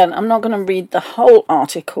 Again, I'm not going to read the whole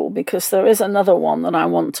article because there is another one that I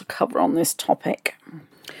want to cover on this topic.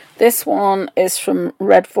 This one is from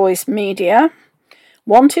Red Voice Media.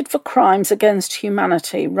 Wanted for crimes against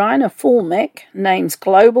humanity, Rainer Fulmick names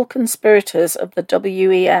global conspirators of the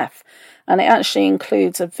WEF. And it actually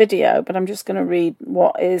includes a video, but I'm just going to read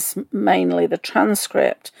what is mainly the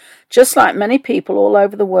transcript. Just like many people all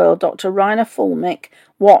over the world, Dr. Rainer Fulmick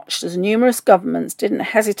watched as numerous governments didn't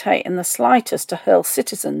hesitate in the slightest to hurl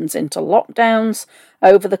citizens into lockdowns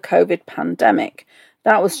over the COVID pandemic.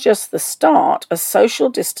 That was just the start, as social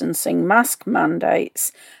distancing, mask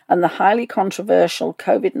mandates, and the highly controversial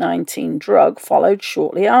COVID-19 drug followed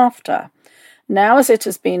shortly after. Now, as it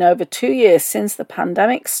has been over 2 years since the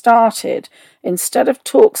pandemic started, instead of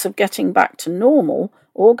talks of getting back to normal,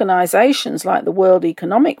 organisations like the World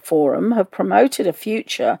Economic Forum have promoted a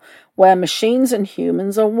future where machines and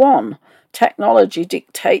humans are one. Technology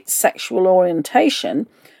dictates sexual orientation,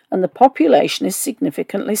 and the population is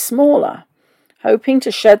significantly smaller. Hoping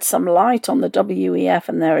to shed some light on the WEF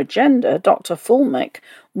and their agenda, Dr. Fulmick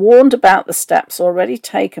warned about the steps already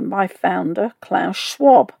taken by founder Klaus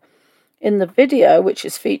Schwab. In the video, which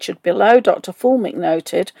is featured below, Dr. Fulmick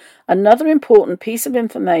noted, another important piece of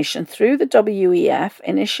information through the WEF,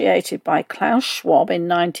 initiated by Klaus Schwab in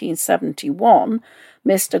 1971,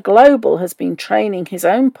 Mr. Global has been training his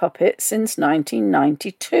own puppet since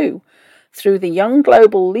 1992. Through the Young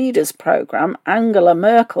Global Leaders program, Angela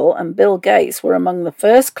Merkel and Bill Gates were among the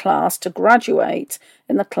first class to graduate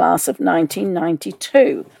in the class of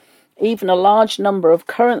 1992. Even a large number of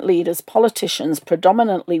current leaders, politicians,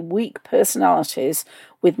 predominantly weak personalities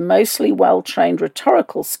with mostly well-trained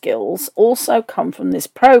rhetorical skills, also come from this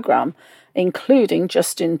program, including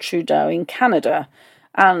Justin Trudeau in Canada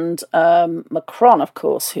and Macron, of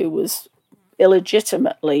course, who was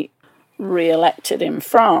illegitimately re-elected in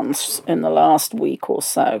France in the last week or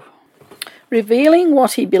so. Revealing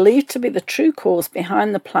what he believed to be the true cause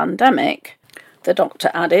behind the pandemic, the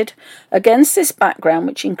doctor added, against this background,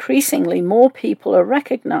 which increasingly more people are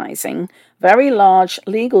recognising, very large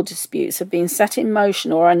legal disputes have been set in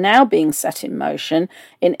motion or are now being set in motion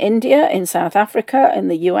in India, in South Africa, in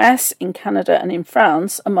the US, in Canada and in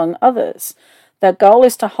France, among others. Their goal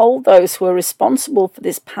is to hold those who are responsible for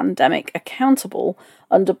this pandemic accountable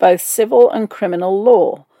under both civil and criminal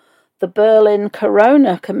law. The Berlin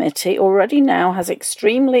Corona Committee already now has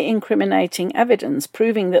extremely incriminating evidence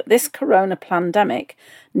proving that this corona pandemic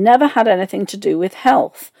never had anything to do with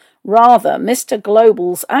health. Rather, Mr.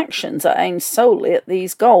 Global's actions are aimed solely at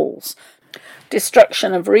these goals.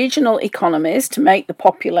 Destruction of regional economies to make the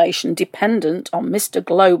population dependent on Mr.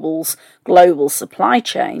 Global's global supply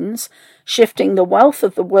chains, shifting the wealth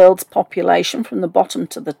of the world's population from the bottom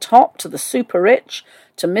to the top to the super rich,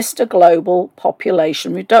 to Mr. Global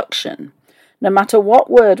population reduction. No matter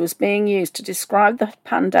what word was being used to describe the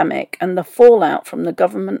pandemic and the fallout from the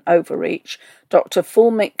government overreach, Dr.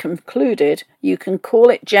 Fulmick concluded you can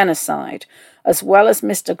call it genocide, as well as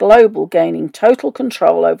Mr. Global gaining total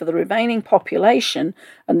control over the remaining population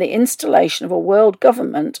and the installation of a world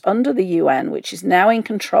government under the UN, which is now in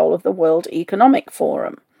control of the World Economic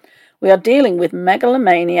Forum. We are dealing with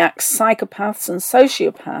megalomaniacs, psychopaths and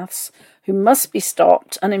sociopaths who must be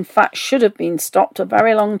stopped, and in fact should have been stopped a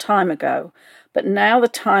very long time ago. But now the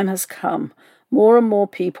time has come. More and more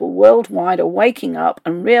people worldwide are waking up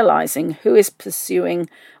and realizing who is pursuing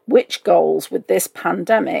which goals with this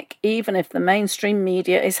pandemic, even if the mainstream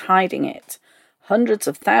media is hiding it. Hundreds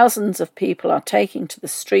of thousands of people are taking to the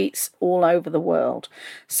streets all over the world.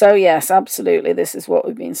 So yes, absolutely, this is what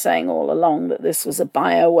we've been saying all along, that this was a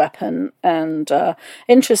bioweapon. And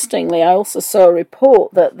interestingly, I also saw a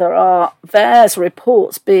report that there are VAERS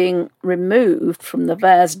reports being removed from the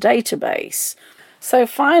VAERS database. So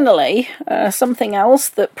finally, something else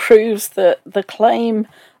that proves that the claim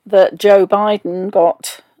that Joe Biden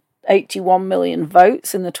got 81 million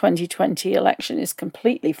votes in the 2020 election is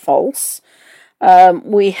completely false.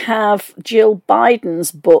 We have Jill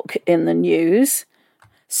Biden's book in the news.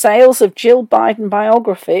 Sales of Jill Biden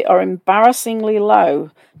biography are embarrassingly low.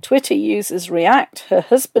 Twitter users react. Her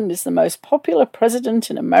husband is the most popular president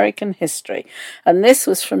in American history. And this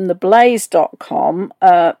was from theblaze.com,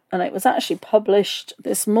 and it was actually published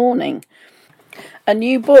this morning. A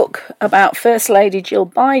new book about First Lady Jill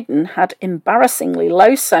Biden had embarrassingly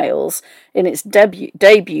low sales in its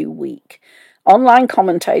debut week. Online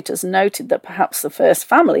commentators noted that perhaps the first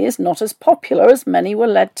family is not as popular as many were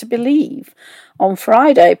led to believe. On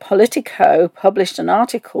Friday, Politico published an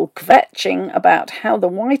article kvetching about how the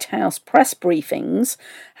White House press briefings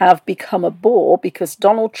have become a bore because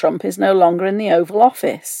Donald Trump is no longer in the Oval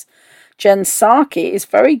Office. Jen Psaki is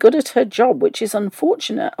very good at her job, which is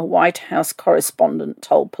unfortunate, a White House correspondent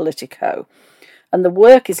told Politico. And the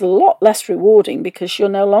work is a lot less rewarding because you're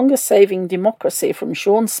no longer saving democracy from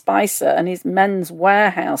Sean Spicer and his Men's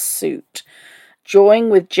Warehouse suit. Jawing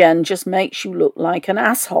with Jen just makes you look like an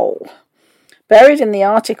asshole. Buried in the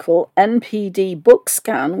article, NPD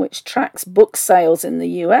BookScan, which tracks book sales in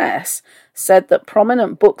the US, said that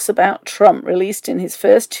prominent books about Trump released in his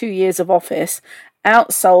first 2 years of office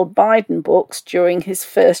outsold Biden books during his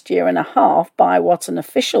first year and a half by what an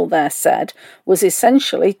official there said was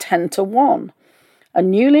essentially 10-1. A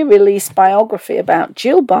newly released biography about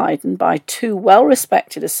Jill Biden by two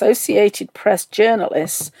well-respected Associated Press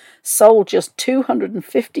journalists sold just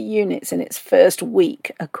 250 units in its first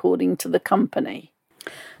week, according to the company.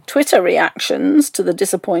 Twitter reactions to the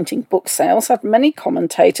disappointing book sales had many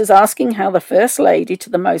commentators asking how the First Lady to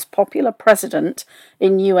the most popular president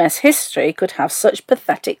in US history could have such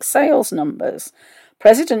pathetic sales numbers.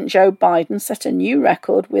 President Joe Biden set a new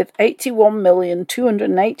record with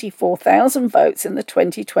 81,284,000 votes in the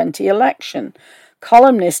 2020 election.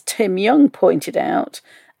 Columnist Tim Young pointed out,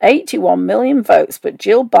 81 million votes, but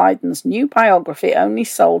Jill Biden's new biography only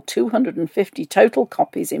sold 250 total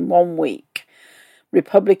copies in 1 week.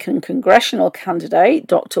 Republican congressional candidate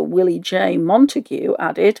Dr. Willie J. Montague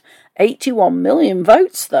added, 81 million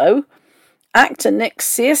votes, though. Actor Nick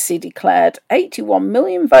Searcy declared 81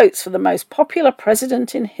 million votes for the most popular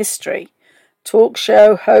president in history. Talk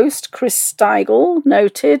show host Chris Steigel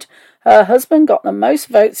noted her husband got the most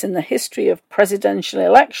votes in the history of presidential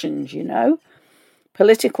elections, you know.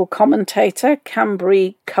 Political commentator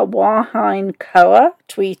Cambry Kawahine-Koa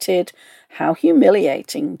tweeted, how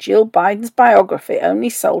humiliating. Jill Biden's biography only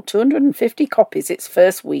sold 250 copies its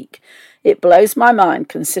first week. It blows my mind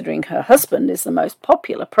considering her husband is the most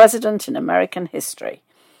popular president in American history.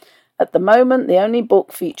 At the moment, the only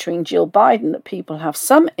book featuring Jill Biden that people have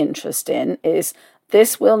some interest in is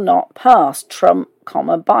This Will Not Pass, Trump,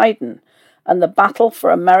 Biden, and the Battle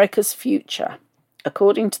for America's Future.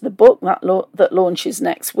 According to the book that launches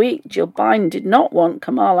next week, Jill Biden did not want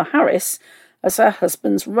Kamala Harris as her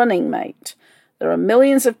husband's running mate. There are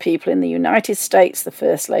millions of people in the United States, the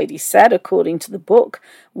First Lady said, according to the book.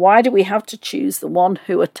 Why do we have to choose the one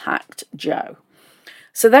who attacked Joe?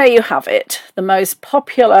 So there you have it. The most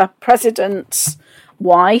popular presidents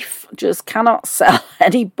wife just cannot sell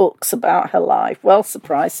any books about her life. Well,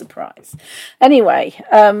 surprise, surprise. Anyway,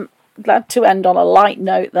 glad to end on a light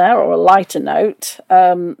note there, or a lighter note.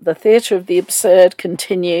 The Theatre of the Absurd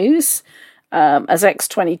continues. As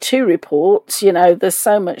X22 reports, there's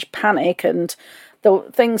so much panic, and the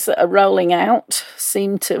things that are rolling out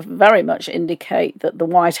seem to very much indicate that the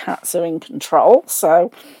white hats are in control.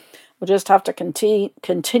 So we'll just have to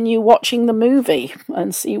continue watching the movie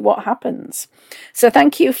and see what happens. So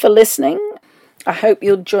thank you for listening. I hope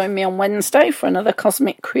you'll join me on Wednesday for another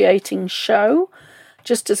Cosmic Creating show.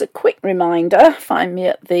 Just as a quick reminder, find me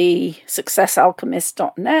at the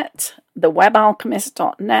successalchemist.net,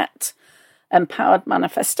 thewebalchemist.net,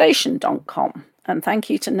 empoweredmanifestation.com. And thank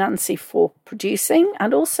you to Nancy for producing,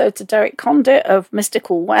 and also to Derek Condit of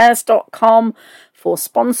mysticalwares.com for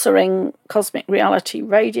sponsoring Cosmic Reality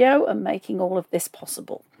Radio and making all of this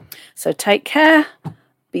possible. So take care,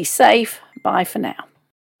 be safe, bye for now.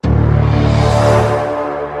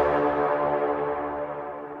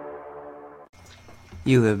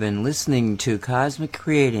 You have been listening to Cosmic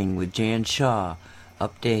Creating with Jan Shaw,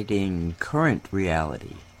 updating current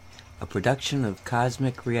reality, a production of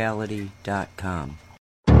CosmicReality.com.